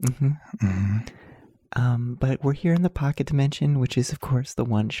 But we're here in the Pocket Dimension, which is, of course, the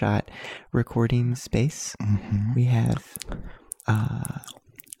one-shot recording space. We have a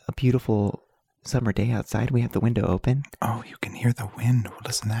beautiful summer day outside. We have the window open. Oh, you can hear the wind.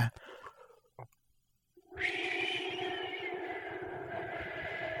 Listen to that.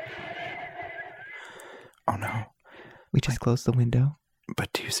 Oh no. We just closed the window.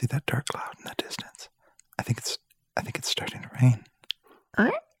 But do you see that dark cloud in the distance? I think it's starting to rain.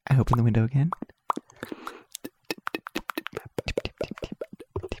 I open the window again.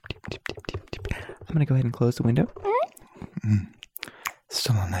 I'm going to go ahead and close the window.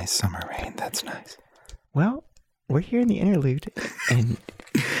 Still a nice summer rain. That's nice. Well, we're here in the interlude, and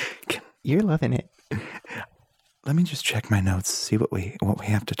you're loving it. Let me just check my notes, see what we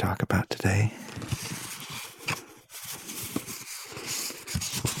have to talk about today.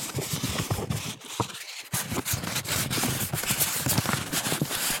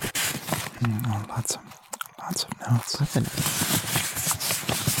 Oh, lots of notes. Listen,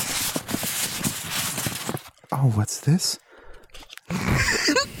 Oh, what's this?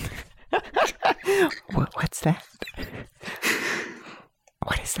 what's that?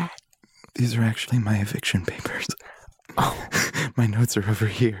 What is that? These are actually my eviction papers. Oh, my notes are over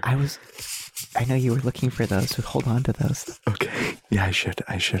here. I know you were looking for those, so hold on to those. Okay. Yeah, I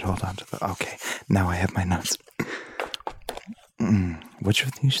should hold on to them. Okay. Now I have my notes. Which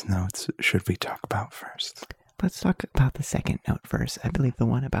of these notes should we talk about first? Let's talk about the second note first. I believe the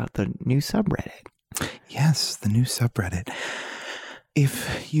one about the new subreddit. Yes, the new subreddit.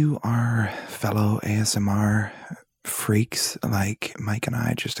 If you are fellow ASMR freaks like Mike and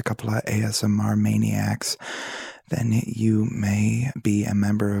I, just a couple of ASMR maniacs, then you may be a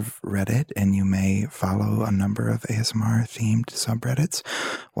member of Reddit and you may follow a number of ASMR themed subreddits.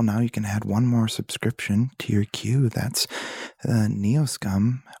 Well, now you can add one more subscription to your queue. That's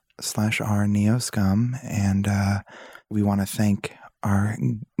Neoscum /r Neoscum. And we want to thank our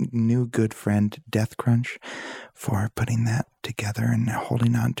new good friend Death Crunch for putting that together and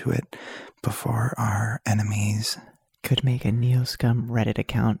holding on to it before our enemies could make a Neoscum Reddit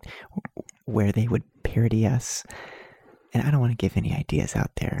account where they would parody us. And I don't want to give any ideas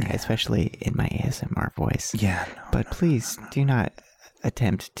out there, especially in my ASMR voice. Yeah. But please do not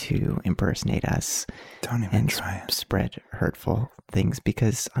attempt to impersonate us. Don't even try it. Spread hurtful things,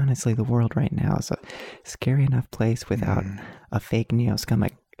 because honestly, the world right now is a scary enough place without a fake Neoscum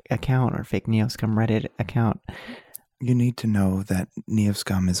account or fake Neoscum Reddit account. You need to know that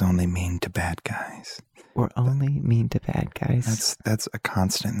Neoscum is only mean to bad guys. We're only mean to bad guys. That's a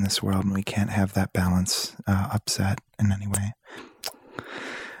constant in this world, and we can't have that balance upset in any way.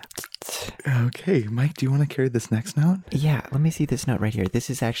 Okay, Mike, do you want to carry this next note? Yeah, let me see this note right here. This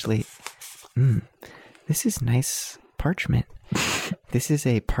is actually, this is nice parchment. This is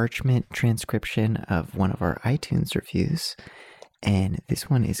a parchment transcription of one of our iTunes reviews. And this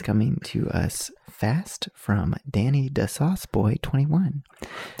one is coming to us fast from Danny the Sauce Boy 21.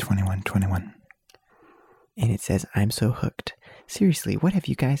 21. And it says, I'm so hooked. Seriously, what have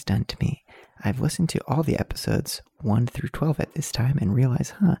you guys done to me? I've listened to all the episodes 1 through 12 at this time and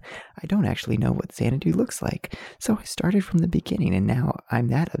realized, I don't actually know what Xanadu looks like. So I started from the beginning, and now I'm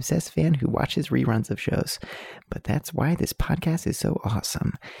that obsessed fan who watches reruns of shows. But that's why this podcast is so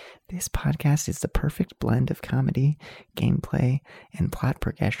awesome. This podcast is the perfect blend of comedy, gameplay, and plot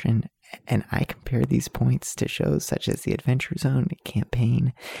progression, and I compare these points to shows such as The Adventure Zone,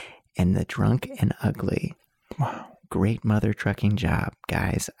 Campaign, and The Drunk and Ugly. Wow. Great mother trucking job,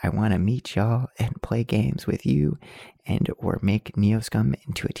 guys. I want to meet y'all and play games with you or make Neoscum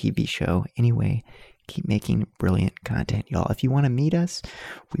into a TV show. Anyway, keep making brilliant content, y'all. If you want to meet us,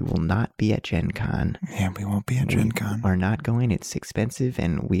 we will not be at Gen Con. Yeah, we won't be at Gen Con. We are not going. It's expensive,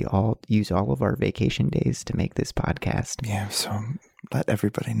 and we all use all of our vacation days to make this podcast. Yeah, so let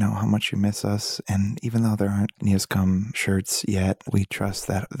everybody know how much you miss us. And even though there aren't Neoscum shirts yet, we trust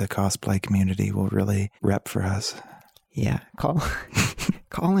that the cosplay community will really rep for us. Yeah, call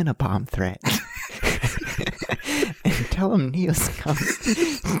in a bomb threat. And tell them Neoscum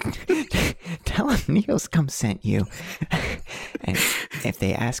sent you. And if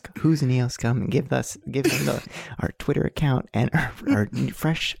they ask who's Neoscum, give them our Twitter account and our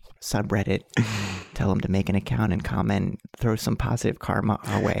fresh subreddit. Tell them to make an account and comment, throw some positive karma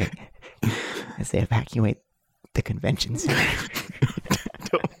our way as they evacuate the convention center.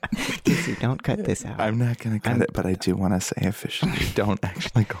 Casey, don't cut this out. I'm not going to cut it, but I do want to say officially, don't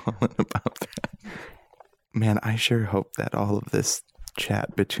actually call in about that. Man, I sure hope that all of this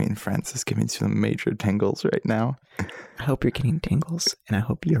chat between friends is giving you some major tingles right now. I hope you're getting tingles, and I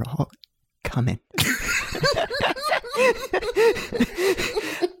hope you're all coming.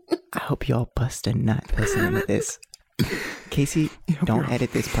 I hope you all bust a nut listening to this. Casey, don't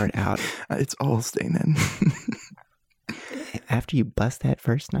edit this part out. It's all staying in. After you bust that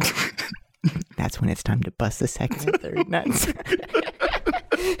first nut, that's when it's time to bust the second and third nuts.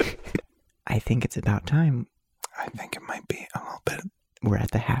 I think it's about time. I think it might be a little bit. We're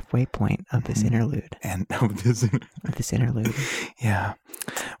at the halfway point of this interlude. And of this interlude. Yeah.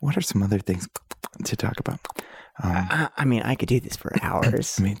 What are some other things to talk about? I mean, I could do this for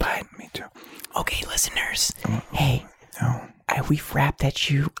hours. Me too. Okay, listeners. Hey, we've rapped at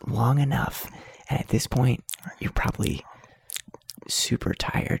you long enough. And at this point, you're probably super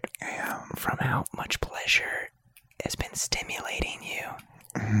tired from how much pleasure has been stimulating you.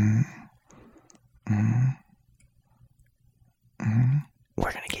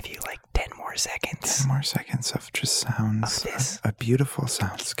 We're going to give you like 10 more seconds. 10 more seconds of just sounds. Of this. A beautiful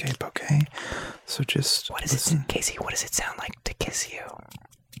soundscape, okay? So just listen. Casey, what does it sound like to kiss you?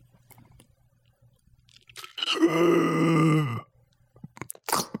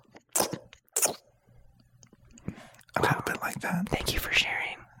 A little bit like that. Thank you for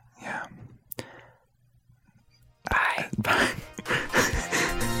sharing. Yeah. Bye. Bye.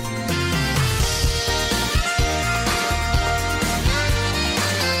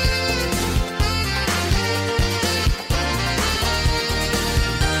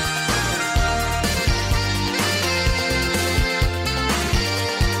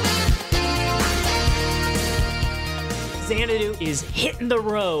 is hitting the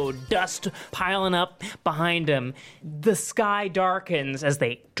road, dust piling up behind him. The sky darkens as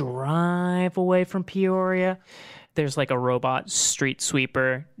they drive away from Peoria. There's like a robot street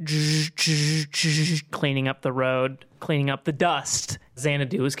sweeper cleaning up the road, cleaning up the dust.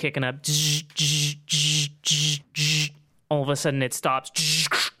 Xanadu is kicking up. All of a sudden it stops,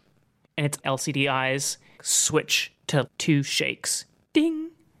 and its LCD eyes switch to 2 shakes.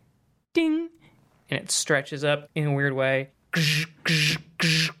 Ding, ding. And it stretches up in a weird way.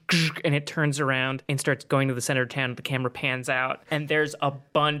 And it turns around and starts going to the center of town. The camera pans out, and there's a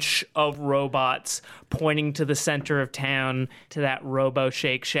bunch of robots pointing to the center of town, to that Robo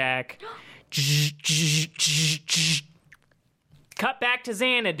Shake Shack. Cut back to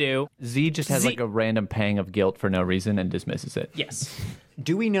Xanadu. Z just has like a random pang of guilt for no reason and dismisses it. Yes.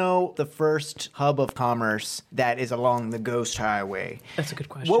 Do we know the first hub of commerce that is along the Ghost Highway? That's a good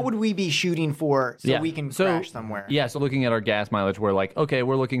question. What would we be shooting for so we can crash somewhere? Yeah, so looking at our gas mileage, we're like, okay,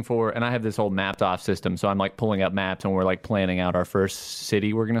 we're looking for, and I have this whole mapped off system, so I'm like pulling up maps and we're like planning out our first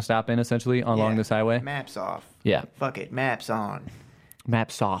city we're going to stop in essentially along this highway. Maps off. Yeah. Fuck it, maps on.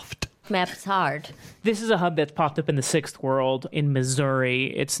 Map soft. Map's hard. This is a hub that's popped up in the 6th world in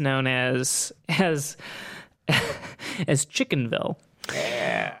Missouri. It's known as Chickenville.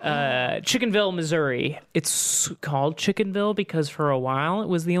 Chickenville, Missouri. It's called Chickenville because for a while it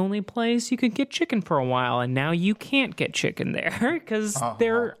was the only place you could get chicken for a while, and now you can't get chicken there because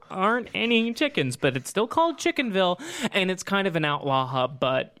there aren't any chickens, but it's still called Chickenville, and it's kind of an outlaw hub,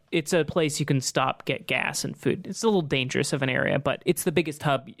 but it's a place you can stop, get gas and food. It's a little dangerous of an area, but it's the biggest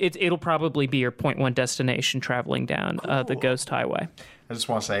hub. It'll probably be your point 1 destination traveling down the Ghost Highway. I just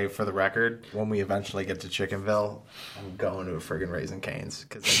want to say, for the record, when we eventually get to Chickenville, I'm going to a friggin' Raising Cane's.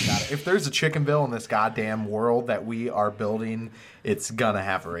 Because if there's a Chickenville in this goddamn world that we are building, it's gonna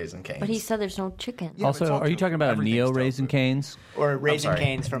have a Raising Cane's. But he said there's no chicken. Yeah, Also, are you talking about a Neo Raisin Canes? Or Raisin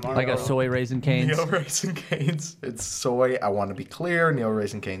Canes from our Like a world. soy Raisin Canes? Neo Raising Cane's. It's soy. I want to be clear. Neo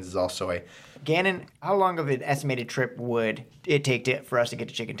Raising Cane's is all soy. Gannon, how long of an estimated trip would it take for us to get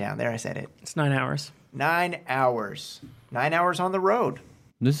to Chicken Town? There, I said it. It's 9 hours. 9 hours. 9 hours on the road.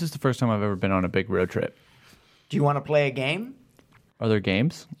 This is the first time I've ever been on a big road trip. Do you want to play a game? Are there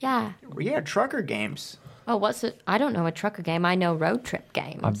games? Yeah. Yeah, trucker games. Oh, what's it? I don't know a trucker game. I know road trip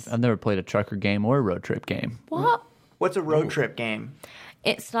games. I've never played a trucker game or a road trip game. What? What's a road trip game?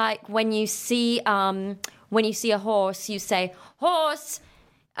 It's like when you see a horse, you say horse,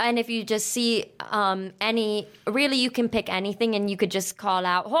 and if you just see really you can pick anything, and you could just call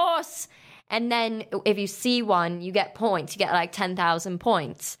out horse. And then if you see one, you get points. You get like 10,000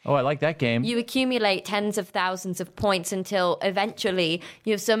 points. Oh, I like that game. You accumulate tens of thousands of points until eventually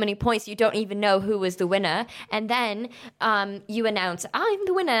you have so many points you don't even know who was the winner. And then you announce, I'm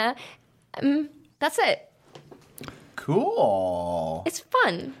the winner. That's it. Cool. It's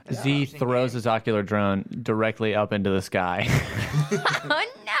fun. Z throws his ocular drone directly up into the sky. Oh,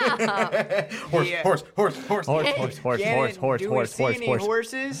 no. Do we see any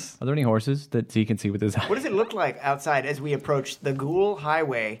horses? Are there any horses that Z can see with his eyes? What does it look like outside as we approach the Ghoul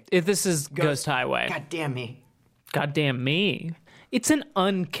Highway? If this is Ghost Highway. God damn me. Goddamn me. It's an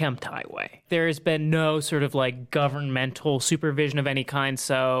unkempt highway. There has been no sort of like governmental supervision of any kind.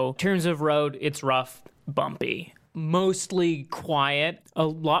 So in terms of road, it's rough, bumpy, mostly quiet, a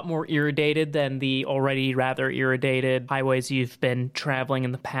lot more irrigated than the already rather irrigated highways you've been traveling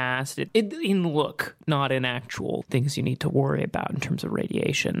in the past. In look, not in actual things you need to worry about in terms of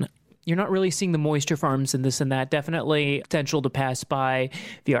radiation. You're not really seeing the moisture farms and this and that. Definitely potential to pass by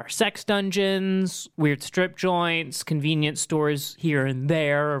VR sex dungeons, weird strip joints, convenience stores here and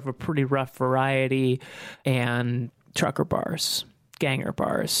there of a pretty rough variety, and trucker bars, ganger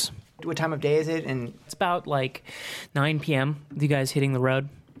bars. What time of day is it? And It's about like 9 p.m. with you guys hitting the road.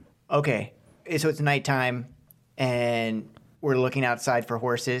 okay, so it's nighttime, and we're looking outside for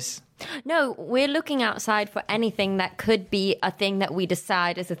horses. No, we're looking outside for anything that could be a thing that we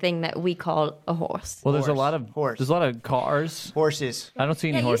decide is a thing that we call a horse. Well, there's a Horse. lot of Horse. there's a lot of cars. Horses. I don't see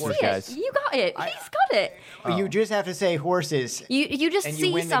any Yeah, you horses, see guys. it. You got it. He's got it. You just have to say horses. You just And you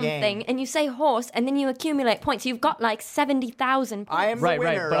see win the something game. and you say horse and then you accumulate points. You've got like 70,000 points. I am the Right,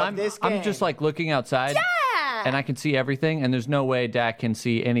 winner but of this game. I'm just like looking outside. Yeah! And I can see everything, and there's no way Dak can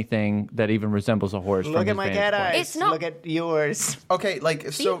see anything that even resembles a horse. Look from at his my vantage cat point. eyes. It's not- Look at yours. Okay,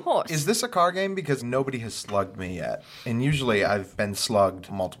 like, so horse. is this a car game? Because nobody has slugged me yet. And usually I've been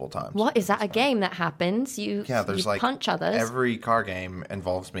slugged multiple times. What is that? A game that happens? You Yeah, there's you like punch others. every car game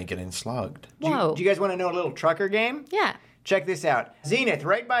involves me getting slugged. Whoa. Do you guys want to know a little trucker game? Yeah. Check this out. Zenith,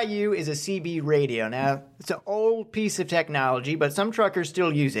 right by you is a CB radio. Now, it's an old piece of technology, but some truckers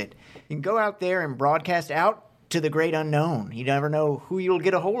still use it. You can go out there and broadcast out to the great unknown. You never know who you'll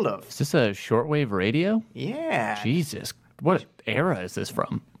get a hold of. Is this a shortwave radio? Yeah. Jesus, what era is this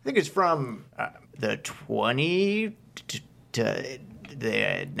from? I think it's from the 20 to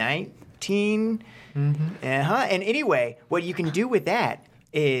the 19. And anyway, what you can do with that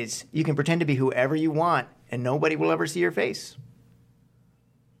is you can pretend to be whoever you want, and nobody will ever see your face.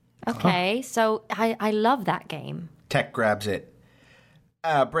 Okay, so I love that game. Tech grabs it.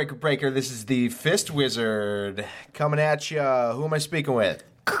 Breaker, this is the Fist Wizard coming at you. Who am I speaking with?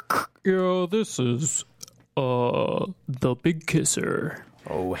 Yeah, this is the Big Kisser.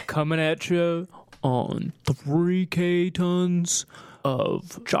 Oh, Coming at you on 3K tons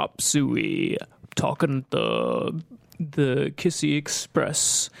of chop suey. Talking the Kissy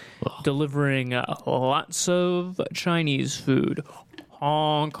Express, delivering lots of Chinese food.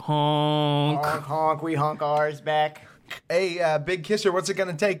 Honk, honk. Honk, honk, we honk ours back. hey, Big Kisser, what's it going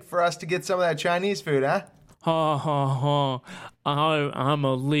to take for us to get some of that Chinese food, huh? Ha ha ha. I'm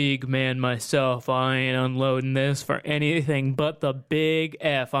a league man myself. I ain't unloading this for anything but the big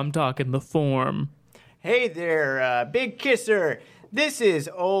F. I'm talking the form. Hey there, Big Kisser. This is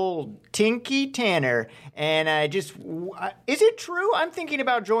old Tinky Tanner, and is it true? I'm thinking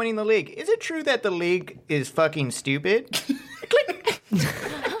about joining the league. Is it true that the league is fucking stupid? Click.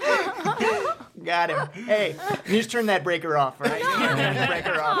 Got him. Hey, you just turn that breaker off, right? Turn the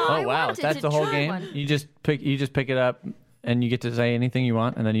breaker off. Oh wow, wanted that's to the whole try game. one. You just pick it up, and you get to say anything you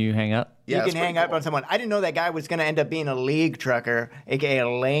want, and then you hang up. Yeah, You that's can hang pretty up cool. on someone. I didn't know that guy was going to end up being a league trucker, aka a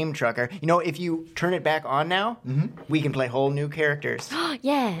lame trucker. You know, if you turn it back on now, we can play whole new characters.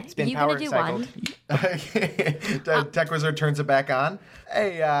 Yeah, been you gonna power do cycled. one? Tech Wizard turns it back on.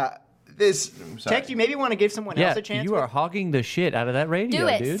 Hey, this... I'm sorry. Tech, do you maybe want to give someone Yeah, else a chance? you are hogging the shit out of that radio, Do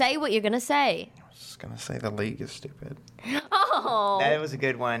it. dude. Say what you're gonna say. I was going to say the league is stupid. Oh, That was a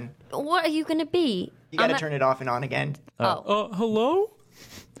good one. what are you gonna be? You got to I'm a- turn it off and on again. Hello?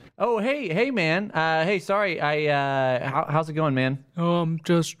 Oh, hey, man. Hey, sorry. How's it going, man? Oh, I'm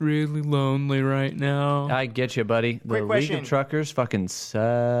just really lonely right now. I get you, buddy. The Quick League question. of Truckers fucking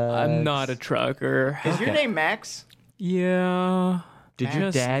sucks. I'm not a trucker. Is your name Max? Yeah. Did your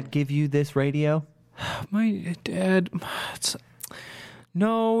Yes. dad give you this radio? My dad.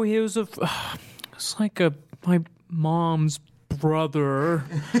 No, he was it's like my mom's brother.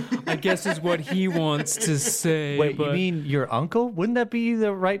 I guess is what he wants to say. Wait, but you mean your uncle? Wouldn't that be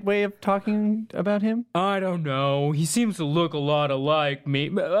the right way of talking about him? I don't know. He seems to look a lot alike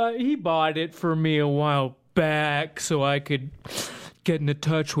me. He bought it for me a while back so I could get into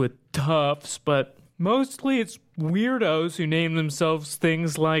touch with toughs, but mostly it's weirdos who name themselves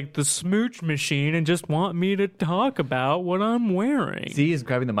things like the Smooch Machine and just want me to talk about what I'm wearing. Z is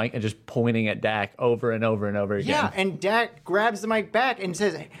grabbing the mic and just pointing at Dak over and over and over again. Yeah, and Dak grabs the mic back and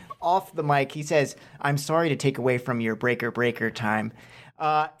says, off the mic, he says, I'm sorry to take away from your breaker time.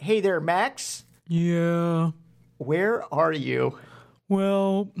 Hey there, Max. Yeah. Where are you?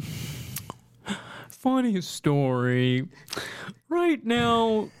 Well, funny story. Right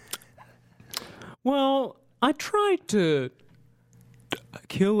now, well, I tried to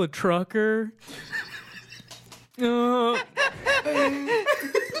kill a trucker.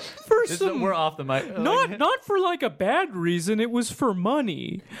 For some, We're off the mic. not for like a bad reason. It was for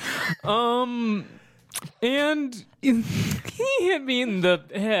money. And he hit me in the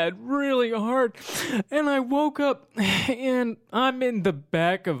head really hard, and I woke up, and I'm in the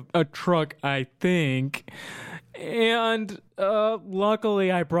back of a truck, I think. And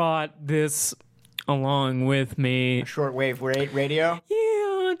luckily, I brought this along with me. Shortwave radio?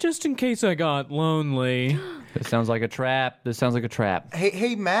 Yeah, just in case I got lonely. This sounds like a trap.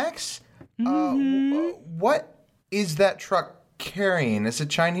 Hey, Max? What is that truck carrying? Is it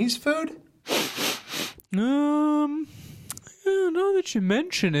Chinese food? Yeah, now that you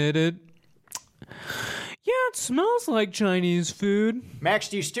mention it, it smells like Chinese food. Max,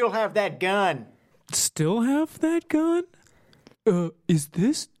 do you still have that gun? Still have that gun? Is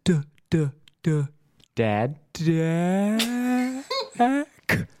this Dad? Dak?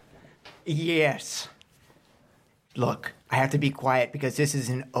 Yes. Look, I have to be quiet because this is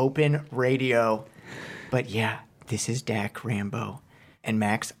an open radio. But yeah, this is Dak Rambo. And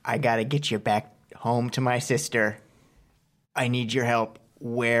Max, I gotta get you back home to my sister. I need your help.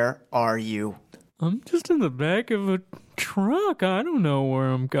 Where are you? I'm just in the back of a truck. I don't know where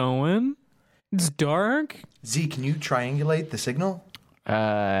I'm going. It's dark. Z, can you triangulate the signal?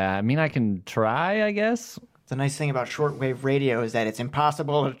 I mean, I can try, I guess. The nice thing about shortwave radio is that it's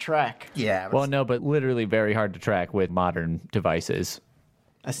impossible to track. Yeah. Well, no, but literally very hard to track with modern devices.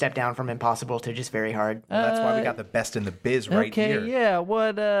 A step down from impossible to just very hard. that's why we got the best in the biz right okay, here.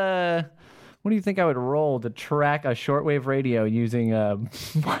 yeah. What do you think I would roll to track a shortwave radio using a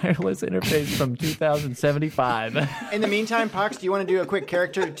wireless interface from 2075? In the meantime, Pox, do you want to do a quick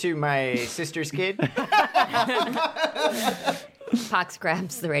character to my sister's kid? Pox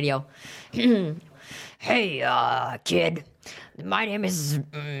grabs the radio. Hey, kid. My name is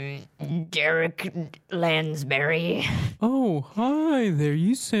Derek Lansbury. Oh, hi there.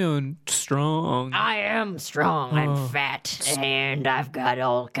 You sound strong. I am strong. I'm fat, and I've got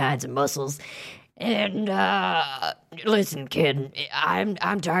all kinds of muscles. And listen, kid, I'm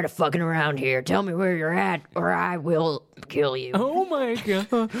tired of fucking around here. Tell me where you're at, or I will kill you. Oh my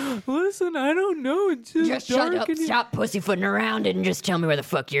god. Listen, I don't know. It's just Shut dark up. and Stop pussyfooting around and just tell me where the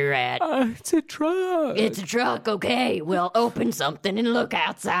fuck you're at. it's a truck. It's a truck, okay. Well, open something and look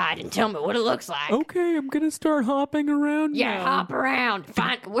outside and tell me what it looks like. Okay, I'm gonna start hopping around Yeah, now. hop around.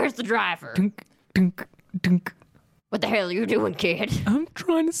 Where's the driver? Dunk, dunk, dunk. What the hell are you doing, kid? I'm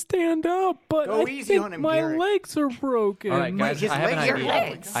trying to stand up, but Go I easy think on him, my Garrett. legs are broken. All right, guys, his I have an legs are idea.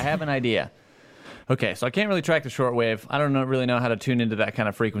 legs. I have an idea. Okay, so I can't really track the shortwave. I don't really know how to tune into that kind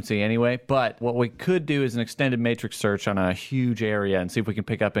of frequency anyway, but what we could do is an extended matrix search on a huge area and see if we can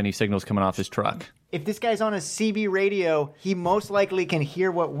pick up any signals coming off this truck. If this guy's on a CB radio, he most likely can hear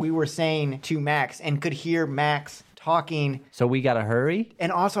what we were saying to Max and could hear Max talking. So we gotta hurry?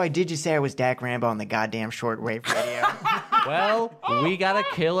 And also, I did just say I was Dak Rambo on the goddamn shortwave radio. Well, we gotta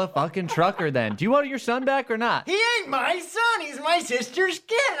kill a fucking trucker then. Do you want your son back or not? He ain't my son. He's my sister's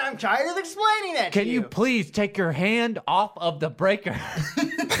kid. I'm tired of explaining that Can to you please take your hand off of the breaker?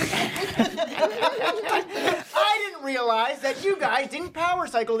 I didn't realize that you guys didn't power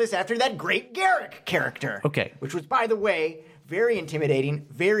cycle this after that great Garrick character. Okay. Which was, by the way, very intimidating,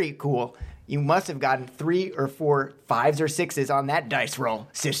 very cool. You must have gotten 3 or 4 5s or 6s on that dice roll,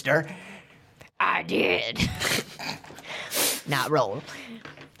 sister. I did. Not roll.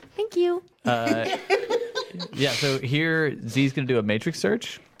 Thank you. Yeah, so here Z's gonna do a matrix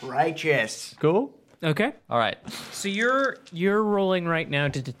search. Righteous. Cool? Okay. All right. So you're rolling right now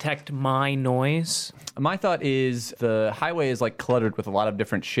to detect my noise. My thought is the highway is like cluttered with a lot of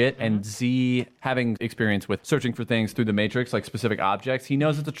different shit, and Z, having experience with searching for things through the matrix, like specific objects, he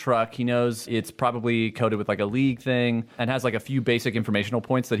knows it's a truck, he knows it's probably coded with like a league thing, and has like a few basic informational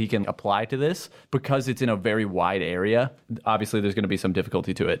points that he can apply to this. Because it's in a very wide area, obviously there's going to be some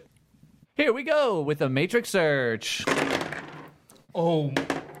difficulty to it. Here we go with a matrix search. Oh.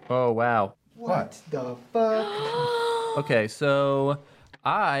 Oh, wow. What the fuck? Okay, so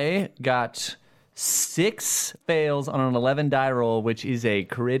I got 6 fails on an 11 die roll, which is a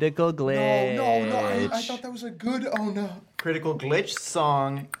critical glitch. I thought that was a good. Oh no. Critical glitch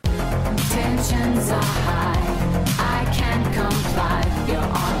song. Tensions are high, I can't comply. You're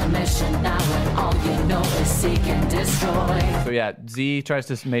on a mission now and all you know is seek and destroy. So yeah, Z tries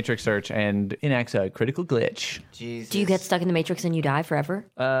to matrix search and enacts a critical glitch. Jesus. Do you get stuck in the Matrix and you die forever?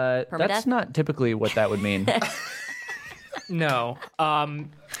 That's Permadeath? not typically what that would mean. No.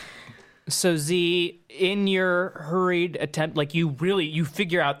 So Z, in your hurried attempt, like you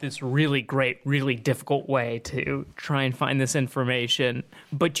figure out this really great, really difficult way to try and find this information,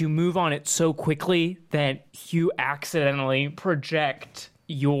 but you move on it so quickly that you accidentally project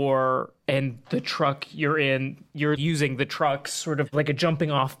the truck you're in. You're using the truck sort of like a jumping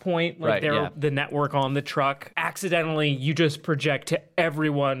off point, like Right, yeah. the network on the truck. Accidentally, you just project to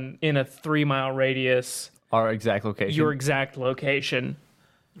everyone in a 3-mile radius Our exact location. your exact location.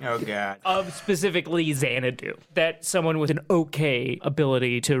 Oh, God. Of specifically Xanadu, that someone with an okay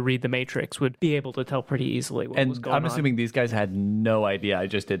ability to read the Matrix would be able to tell pretty easily what was and going I'm on. assuming these guys had no idea I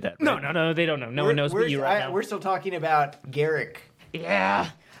just did that. Right? No, they don't know. No one knows but you right now. We're still talking about Garrick. Yeah,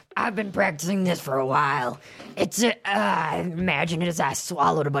 I've been practicing this for a while. I imagine it as I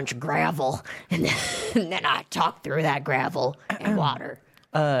swallowed a bunch of gravel, and then I talked through that gravel and water.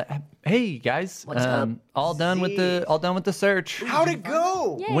 Hey guys, What's up? all done with the search. How'd it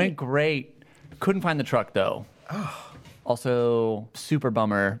go? Went great. Couldn't find the truck though. Also, super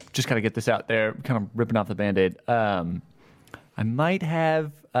bummer. Just gotta get this out there. Kind of ripping off the Band-Aid. I might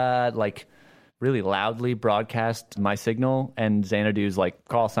have really loudly broadcast my signal and Xanadu's like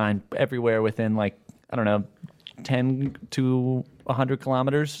call sign everywhere within 10 to 100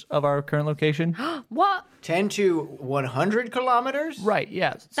 kilometers of our current location. What? 10 to 100 kilometers? Right,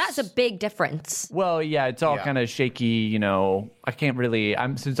 yeah. That's a big difference. Well, yeah, it's all Yeah. kind of shaky, I can't really,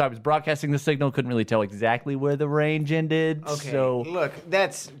 since I was broadcasting the signal, couldn't really tell exactly where the range ended. Okay, So, look,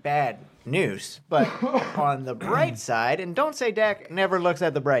 that's bad news. But on the bright side, and don't say Dak never looks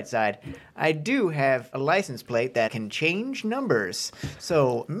at the bright side, I do have a license plate that can change numbers.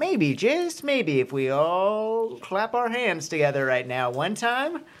 So maybe, just maybe, if we all clap our hands together right now one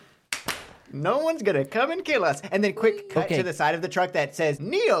time, No one's gonna come and kill us. And then quick cut Okay. to the side of the truck that says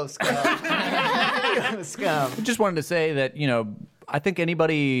Neo Scum. Neo Scum. Just wanted to say that, I think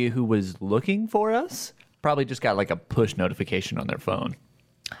anybody who was looking for us probably just got like a push notification on their phone.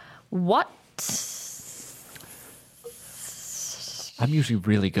 What? I'm usually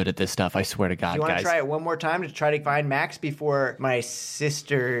really good at this stuff. I swear to God, Do you want guys. to try it one more time to try to find Max before my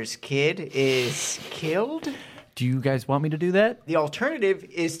sister's kid is killed? Do you guys want me to do that? The alternative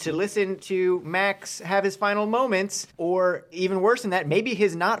is to listen to Max have his final moments, or even worse than that, maybe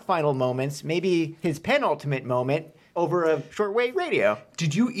his not final moments, maybe his penultimate moment over a shortwave radio.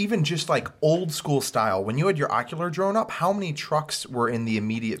 Did you even just like old school style, when you had your ocular drone up, how many trucks were in the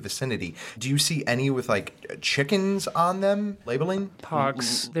immediate vicinity? Do you see any with like chickens on them labeling?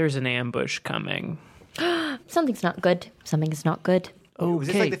 Pox, there's an ambush coming. Something's not good. Something is not good. Was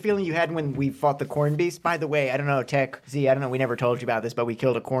this like the feeling you had when we fought the corn beast? By the way, I don't know, Tech Z, I don't know, we never told you about this, but we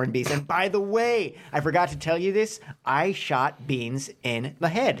killed a corn beast. And by the way, I forgot to tell you this, I shot Beans in the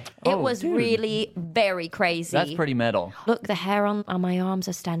head. It was really very crazy. That's pretty metal. Look, the hair on my arms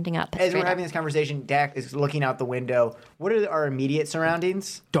are standing up. As straight we're having this conversation, Dak is looking out the window. What are our immediate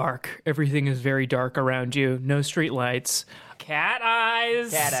surroundings? Dark. Everything is very dark around you. No street lights. Cat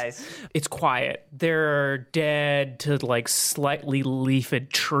eyes. Cat eyes. It's quiet. There are dead to like slightly leafed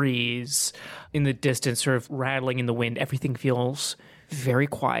trees in the distance, sort of rattling in the wind. Everything feels very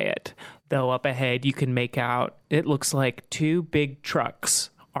quiet. Though up ahead, you can make out, it looks like 2 big trucks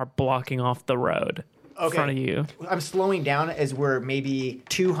are blocking off the road in front of you. I'm slowing down as we're maybe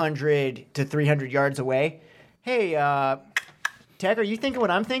 200 to 300 yards away. Hey, Tech, are you thinking what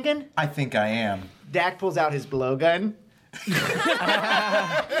I'm thinking? I think I am. Dak pulls out his blowgun.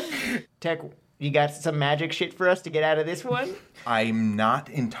 Tech, you got some magic shit for us to get out of this one? I'm not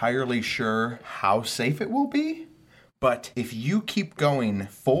entirely sure how safe it will be, but if you keep going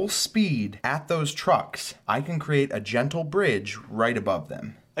full speed at those trucks, I can create a gentle bridge right above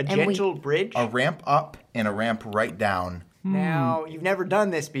them. A gentle bridge? A ramp up and a ramp right down. Now, you've never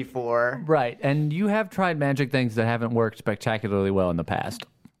done this before. Right, and you have tried magic things that haven't worked spectacularly well in the past.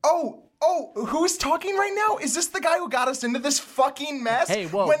 Oh, who's talking right now? Is this the guy who got us into this fucking mess? Hey,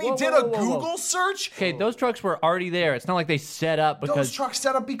 whoa, when he whoa, did whoa, a whoa, whoa. Google search? Okay, those trucks were already there. It's not like they set up because... Those trucks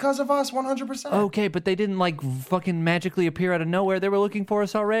set up because of us, 100%. Okay, but they didn't like fucking magically appear out of nowhere. They were looking for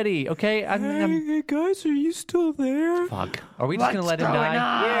us already, okay? Hey guys, are you still there? Fuck. Are we just gonna let him die?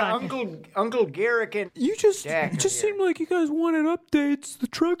 Yeah, Uncle Garrick and You just, Jack it just are here. seemed like you guys wanted updates. The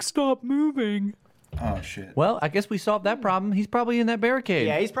truck stopped moving. Oh, shit. Well, I guess we solved that problem. He's probably in that barricade.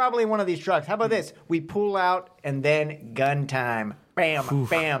 Yeah, he's probably in one of these trucks. How about this? We pull out and then gun time. Bam,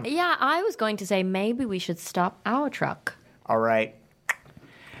 bam. Yeah, I was going to say maybe we should stop our truck. All right.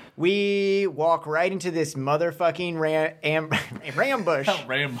 We walk right into this motherfucking rambush.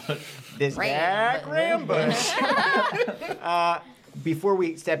 Rambush. This Dak rambush. Before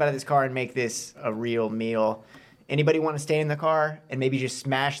we step out of this car and make this a real meal, anybody want to stay in the car and maybe just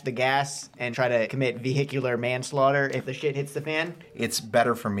smash the gas and try to commit vehicular manslaughter if the shit hits the fan? It's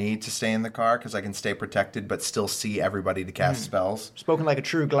better for me to stay in the car because I can stay protected but still see everybody to cast spells. Spoken like a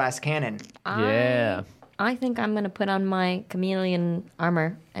true glass cannon. Yeah. I think I'm going to put on my chameleon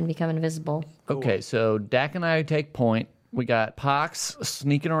armor and become invisible. Okay, so Dak and I take point. We got Pox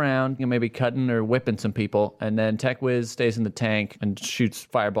sneaking around, maybe cutting or whipping some people, and then Tech Wiz stays in the tank and shoots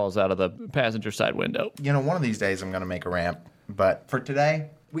fireballs out of the passenger side window. You know, one of these days I'm going to make a ramp, but for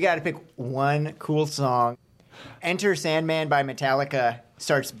today, We got to pick one cool song. Enter Sandman by Metallica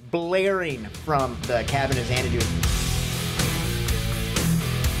starts blaring from the cabin of Xanadu.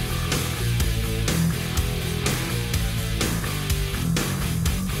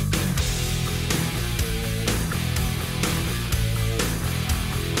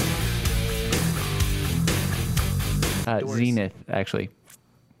 Zenith, actually.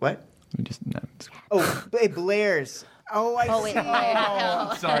 What? We just no. Oh, it blares. Oh, I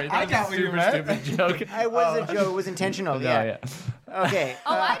see. Sorry, I got what you meant. stupid joke. It was a joke. It was intentional. No, Yeah. Okay.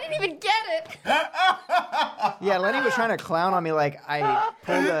 Oh, I didn't even get it. Yeah, Lenny was trying to clown on me like I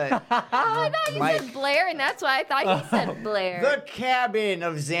pulled a... I thought you Mike. said Blair, and that's why I thought you said Blair. The cabin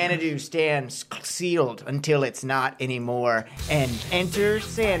of Xanadu stands sealed until it's not anymore, and Enter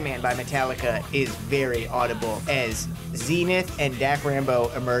Sandman by Metallica is very audible as Zenith and Dak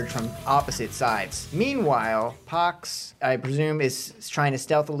Rambo emerge from opposite sides. Meanwhile, Pox Max, I presume, is trying to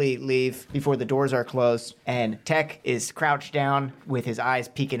stealthily leave before the doors are closed, and Tech is crouched down with his eyes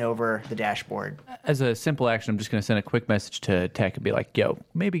peeking over the dashboard. As a simple action, I'm just going to send a quick message to Tech and be like, yo,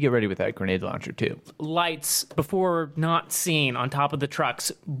 maybe get ready with that grenade launcher too. Lights, before not seen on top of the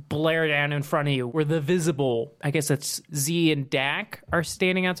trucks, blare down in front of you where the visible, I guess that's Z and Dak, are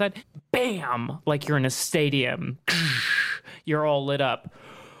standing outside. Bam! Like you're in a stadium. You're all lit up.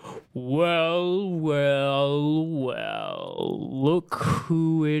 Well, look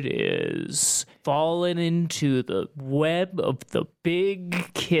who it is. Fallen into the web of the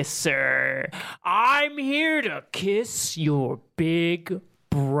big kisser. I'm here to kiss your big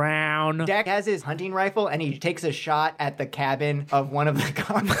brown... Dak has his hunting rifle, and he takes a shot at the cabin of one of the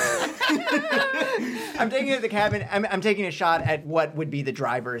cops. I'm taking it at the cabin. I'm taking a shot at what would be the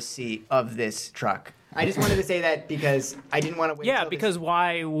driver's seat of this truck. I just wanted to say that because I didn't want to wait. Yeah, because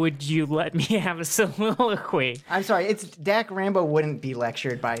why would you let me have a soliloquy? I'm sorry, it's Dak Rambo wouldn't be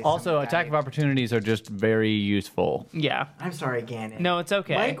lectured by. Also, attack of opportunities are just very useful. Yeah. I'm sorry, Gannon. No, it's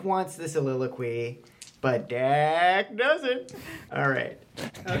okay. Mike wants the soliloquy, but Dak doesn't. All right.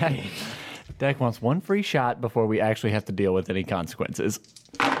 Okay. Dak wants one free shot before we actually have to deal with any consequences.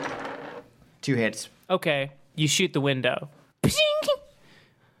 2 hits. Okay, you shoot the window.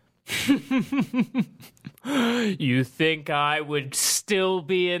 You think I would still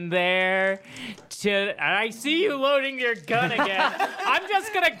be in there? I see you loading your gun again. I'm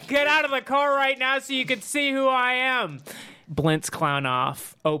just gonna get out of the car right now so you can see who I am. Blintz clown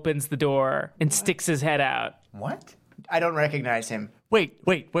off, opens the door, and sticks his head out. What? I don't recognize him. Wait,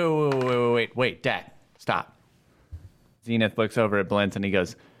 Dak, stop. Zenith looks over at Blintz and he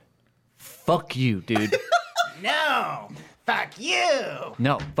goes, fuck you, dude. No! Fuck you!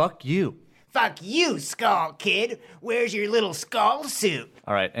 No, fuck you. Fuck you, Skull Kid. Where's your little skull suit?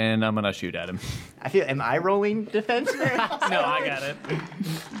 All right, and I'm gonna shoot at him. Am I rolling defense there? No, I got it.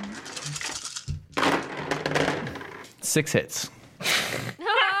 6 hits.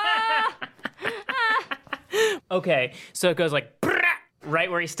 Okay, so it goes like,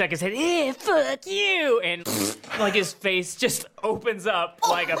 right where he stuck his head, fuck you! And like his face just opens up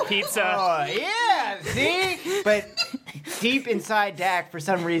like a pizza. Oh, yeah, see? But deep inside Dak, for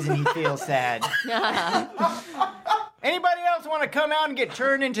some reason, he feels sad. Anybody else want to come out and get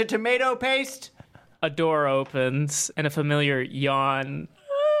turned into tomato paste? A door opens and a familiar yawn.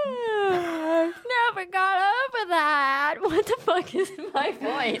 I've never got over that. What the fuck is my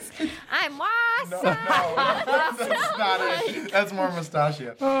voice? I'm Watson. No, that's not it. That's more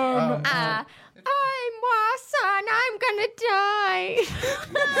mustachio. I'm Watson. I'm gonna die.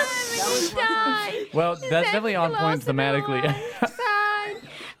 I'm gonna die. Well, that's definitely on point thematically. I'm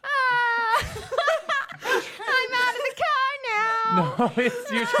out of the car now. No,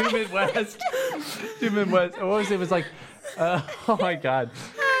 it's your Two Midwest. Two Midwest. What was it? It was like, oh my God.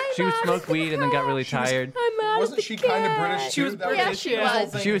 She would smoke weed and then got really tired. Wasn't she kind of British? She was British, yeah.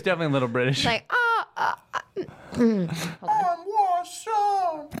 She was definitely a little British. Like, I'm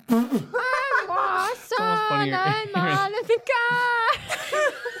Watson. I'm Watson. funnier. I'm out of the car.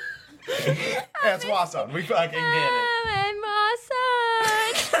 That's Watson. We fucking get it. I'm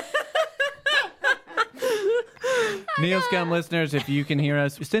Watson. Neoscum listeners, if you can hear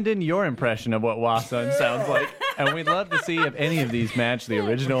us, send in your impression of what Wasun sounds like. And we'd love to see if any of these match the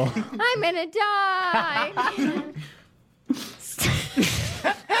original. I'm gonna die.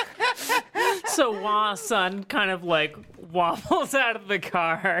 So Wasun kind of like wobbles out of the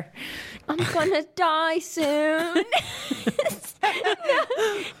car. I'm gonna die soon.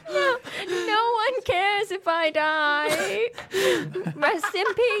 No one cares if I die. Rest in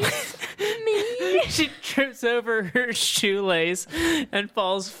peace, me. She trips over her shoelace and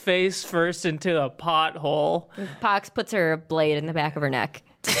falls face first into a pothole. Pox puts her blade in the back of her neck.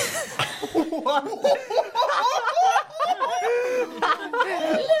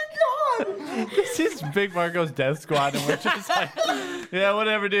 This is Big Marco's Death Squad, and we're just like, yeah,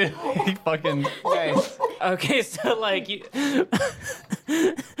 whatever, dude. He fucking. Nice. Okay, so like,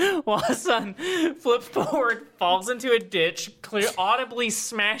 Wasun flips forward, falls into a ditch, audibly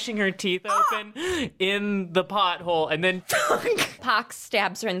smashing her teeth open in the pothole, and then Pox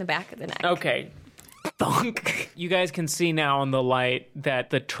stabs her in the back of the neck. okay. Thunk. You guys can see now on the light that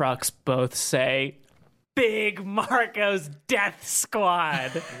the trucks both say Big Marco's Death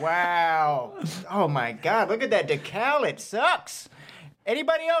Squad. Wow. Oh my God, look at that decal. It sucks.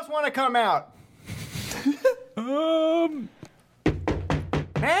 Anybody else want to come out?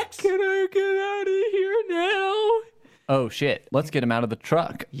 Max? Can I get out of here now? Oh, shit. Let's get him out of the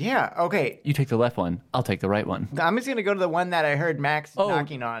truck. Yeah, okay. You take the left one. I'll take the right one. I'm just going to go to the one that I heard Max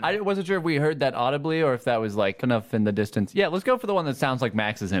knocking on. I wasn't sure if we heard that audibly or if that was like enough in the distance. Yeah, let's go for the one that sounds like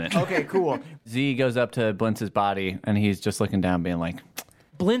Max is in it. Okay, cool. Z goes up to Blintz's body and he's just looking down being like,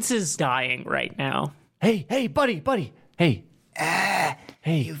 Blintz is dying right now. Hey, buddy. Hey. Hey.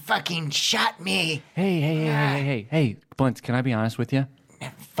 You fucking shot me. Hey. Blintz, can I be honest with you?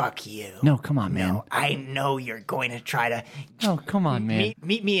 Fuck you. No, come on, man. No, I know you're going to try to No, come on, man.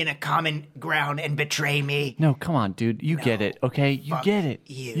 meet me in a common ground and betray me. No, come on, dude. You get it, okay? You get it.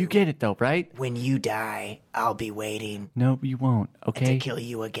 you. You get it, though, right? When you die, I'll be waiting No, you won't, okay? to kill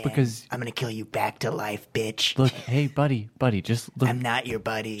you again. Because- I'm going to kill you back to life, bitch. Look, hey, buddy, just look. I'm not your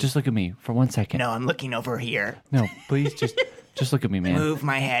buddy. Just look at me for 1 second. No, I'm looking over here. No, please, just look at me, man. Move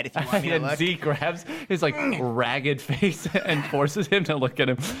my head if you want me to And look. Z grabs his like ragged face and forces him to look at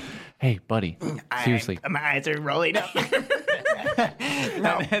him. Hey, buddy, seriously. My eyes are rolling up.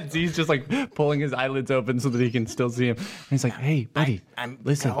 And Z's just like pulling his eyelids open so that he can still see him. And he's like, hey, buddy, I'm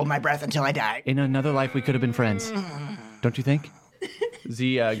listen. gonna hold my breath until I die. In another life, we could have been friends. Don't you think?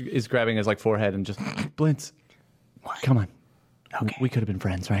 Z is grabbing his like forehead and just, Blintz, come on. Okay. We could have been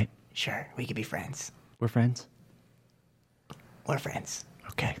friends, right? Sure, we could be friends. We're friends? We're friends.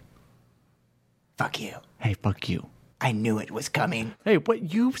 Okay. Fuck you. Hey, fuck you. I knew it was coming. Hey,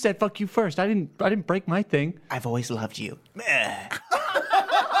 what? You said fuck you first. I didn't break my thing. I've always loved you.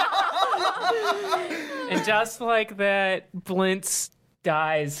 And just like that, Blintz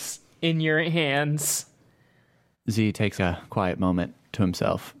dies in your hands. Z takes a quiet moment to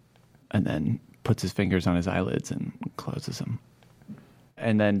himself and then puts his fingers on his eyelids and closes them.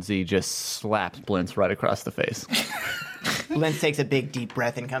 And then Z just slaps Blintz right across the face. Blintz takes a big deep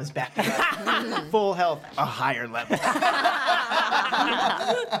breath and comes back to life. Full health, a higher level.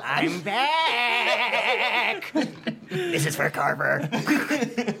 I'm back. This is for Carver.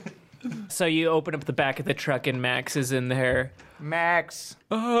 So you open up the back of the truck and Max is in there. Max,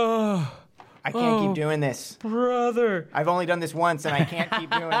 Oh, I can't keep doing this. brother. I've only done this once and I can't keep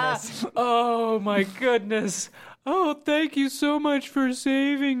doing this. Oh, my goodness. Oh, thank you so much for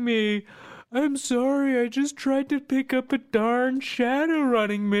saving me. I'm sorry, I just tried to pick up a darn shadow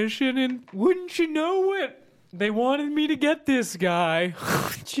running mission, and wouldn't you know it? They wanted me to get this guy.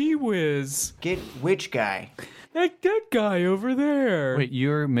 Gee whiz. Get which guy? That guy over there. Wait,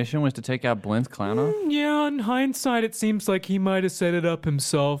 your mission was to take out Blintz Clowno? Yeah, in hindsight, it seems like he might have set it up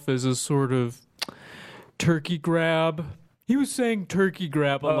himself as a sort of turkey grab. He was saying turkey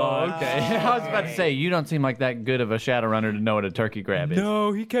grab a lot. Okay. I was about to say, you don't seem like that good of a shadow runner to know what a turkey grab is.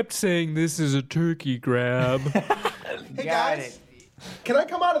 No, he kept saying this is a turkey grab. Hey, Got guys. it. Can I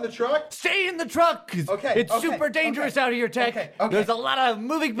come out of the truck? Stay in the truck! Okay, It's okay, super dangerous okay, out here, Tech. okay. There's a lot of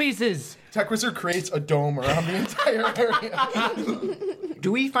moving pieces. Tech Wizard creates a dome around the entire area.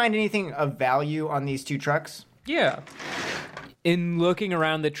 Do we find anything of value on these two trucks? Yeah. In looking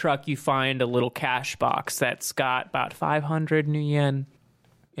around the truck, you find a little cash box that's got about 500 new yen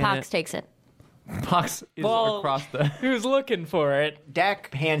in Pox it. takes it. Pox is Well, across the... He was looking for it.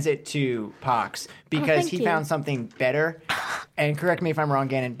 Dak hands it to Pox because thank he you. found something better. And correct me if I'm wrong,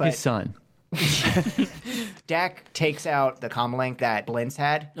 Gannon, but His son. Dak takes out the comlink that Blintz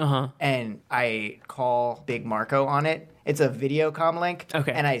had, and I call Big Marco on it. It's a video comlink,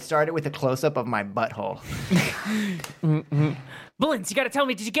 Okay. and I start it with a close-up of my butthole. Blintz, you gotta tell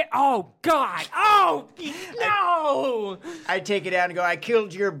me, did you get... Oh, God! Oh, no! I take it out and go, I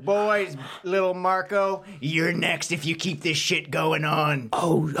killed your boys, little Marco. You're next if you keep this shit going on.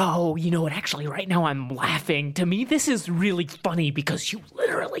 Oh, you know what? Actually, right now I'm laughing. To me, this is really funny because you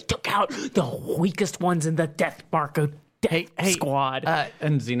literally took out the weakest ones in the Death Marco squad.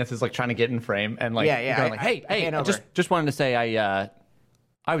 And Zenith is like trying to get in frame and like, Yeah, going like, hey, I hand over. just wanted to say I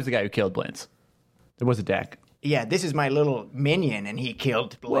was the guy who killed Blintz. It was a deck. Yeah, this is my little minion, and he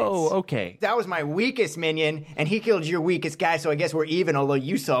killed Blitz. Whoa, okay. That was my weakest minion, and he killed your weakest guy, so I guess we're even, although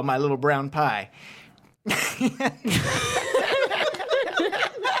you saw my little brown pie.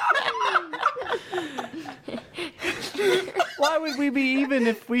 Why would we be even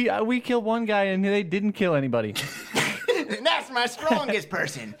if we killed one guy and they didn't kill anybody? That's my strongest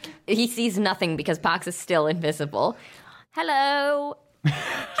person. He sees nothing because Pox is still invisible. Hello.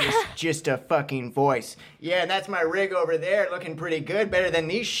 Just a fucking voice. Yeah, and that's my rig over there, looking pretty good, better than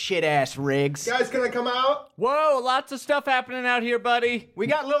these shit-ass rigs. Guys, can I come out? Whoa, lots of stuff happening out here, buddy. We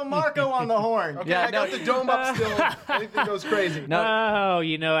got little Marco on the horn. Okay, Yeah, I got no. the dome up still. Anything goes crazy. Oh,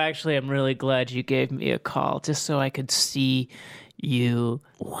 you know, actually, I'm really glad you gave me a call just so I could see you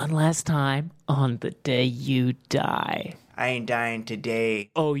one last time on the day you die. I ain't dying today.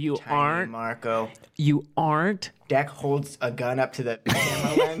 Oh, you Tiny aren't? Marco. You aren't? Dak holds a gun up to the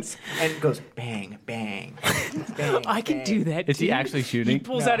camera lens and goes bang, bang, bang. I can bang. do that. Is he dude. actually shooting? He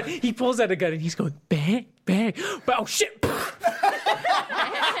pulls out a gun and he's going bang, bang. Oh shit!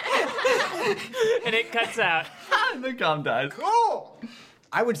 And it cuts out. The comm dies. Cool.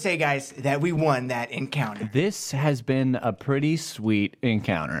 I would say, guys, that we won that encounter. This has been a pretty sweet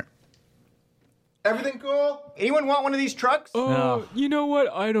encounter. Everything cool? Anyone want one of these trucks? No. You know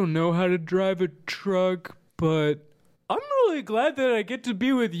what? I don't know how to drive a truck, but I'm really glad that I get to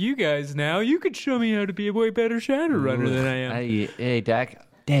be with you guys now. You could show me how to be a way better Shadowrunner than I am. Hey, Dak.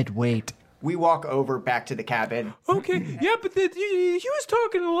 Dead weight. We walk over back to the cabin. Okay, yeah, but he was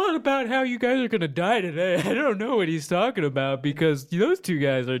talking a lot about how you guys are going to die today. I don't know what he's talking about because those two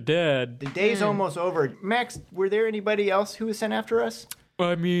guys are dead. The day's almost over. Max, were there anybody else who was sent after us?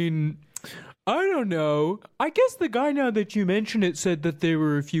 I mean, I don't know. I guess the guy, now that you mention it, said that there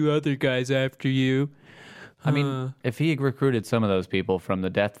were a few other guys after you. I mean, if he recruited some of those people from the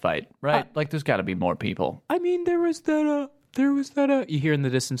death fight, right? Like, there's got to be more people. I mean, there was that, you hear in the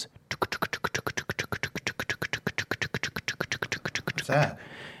distance. What's that?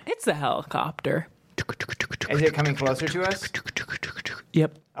 It's a helicopter. Is it coming closer to us?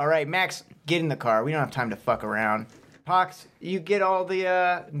 Yep. All right, Max, get in the car. We don't have time to fuck around. Pox, you get all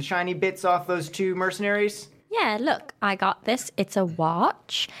the shiny bits off those two mercenaries? Yeah, look, I got this. It's a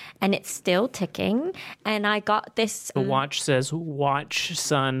watch, and it's still ticking. And I got this. The watch says, "Watch,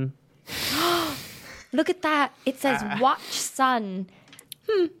 son." Look at that. It says, "Watch, son."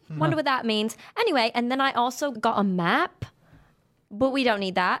 Wonder what that means. Anyway, and then I also got a map, but we don't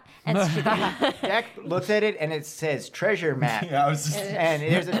need that. And Jack looks at it, and it says treasure map. Yeah, I was just... And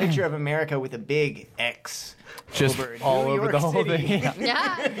there's a picture of America with a big X. Just all New over York the whole City. thing.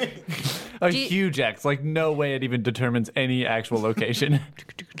 yeah. A Do you- huge X. Like, no way it even determines any actual location.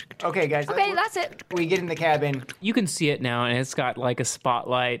 Okay, guys. Okay, that's it. We get in the cabin. You can see it now, and it's got like a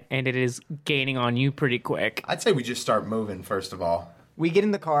spotlight, and it is gaining on you pretty quick. I'd say we just start moving, first of all. We get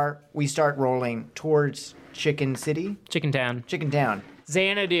in the car. We start rolling towards Chicken City. Chicken Town. Chicken Town.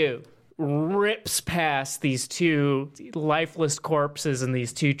 Xanadu rips past these two lifeless corpses in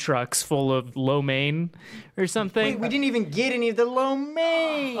these two trucks full of lo mein or something. Wait, we didn't even get any of the lo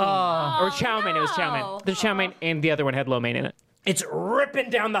mein. Or chow mein. It was chow mein. The chow mein and the other one had lo mein in it. It's ripping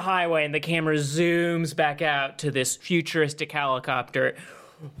down the highway, and the camera zooms back out to this futuristic helicopter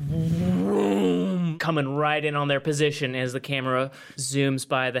coming right in on their position as the camera zooms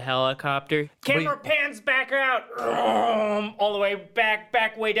by the helicopter. Camera pans back out all the way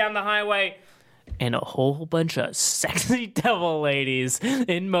back way down the highway. And a whole bunch of sexy devil ladies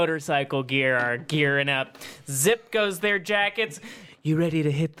in motorcycle gear are gearing up. Zip goes their jackets. You ready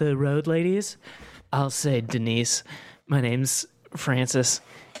to hit the road, ladies? I'll say, Denise. My name's Francis.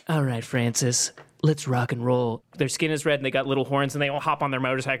 All right, Francis. Let's rock and roll. Their skin is red and they got little horns and they all hop on their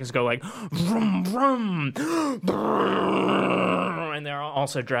motorcycles and go like, vroom, vroom, brrr, and they're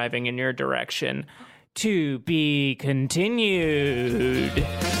also driving in your direction. To be continued.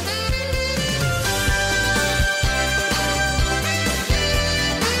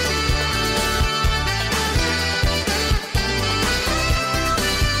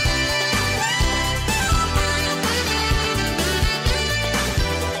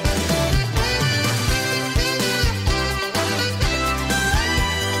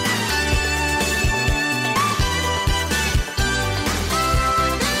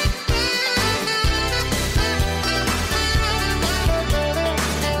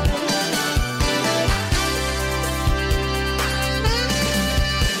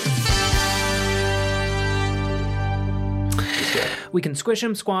 We can squish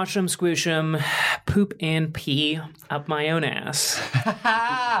them, squash them, squish them, poop and pee up my own ass.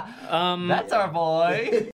 That's our boy.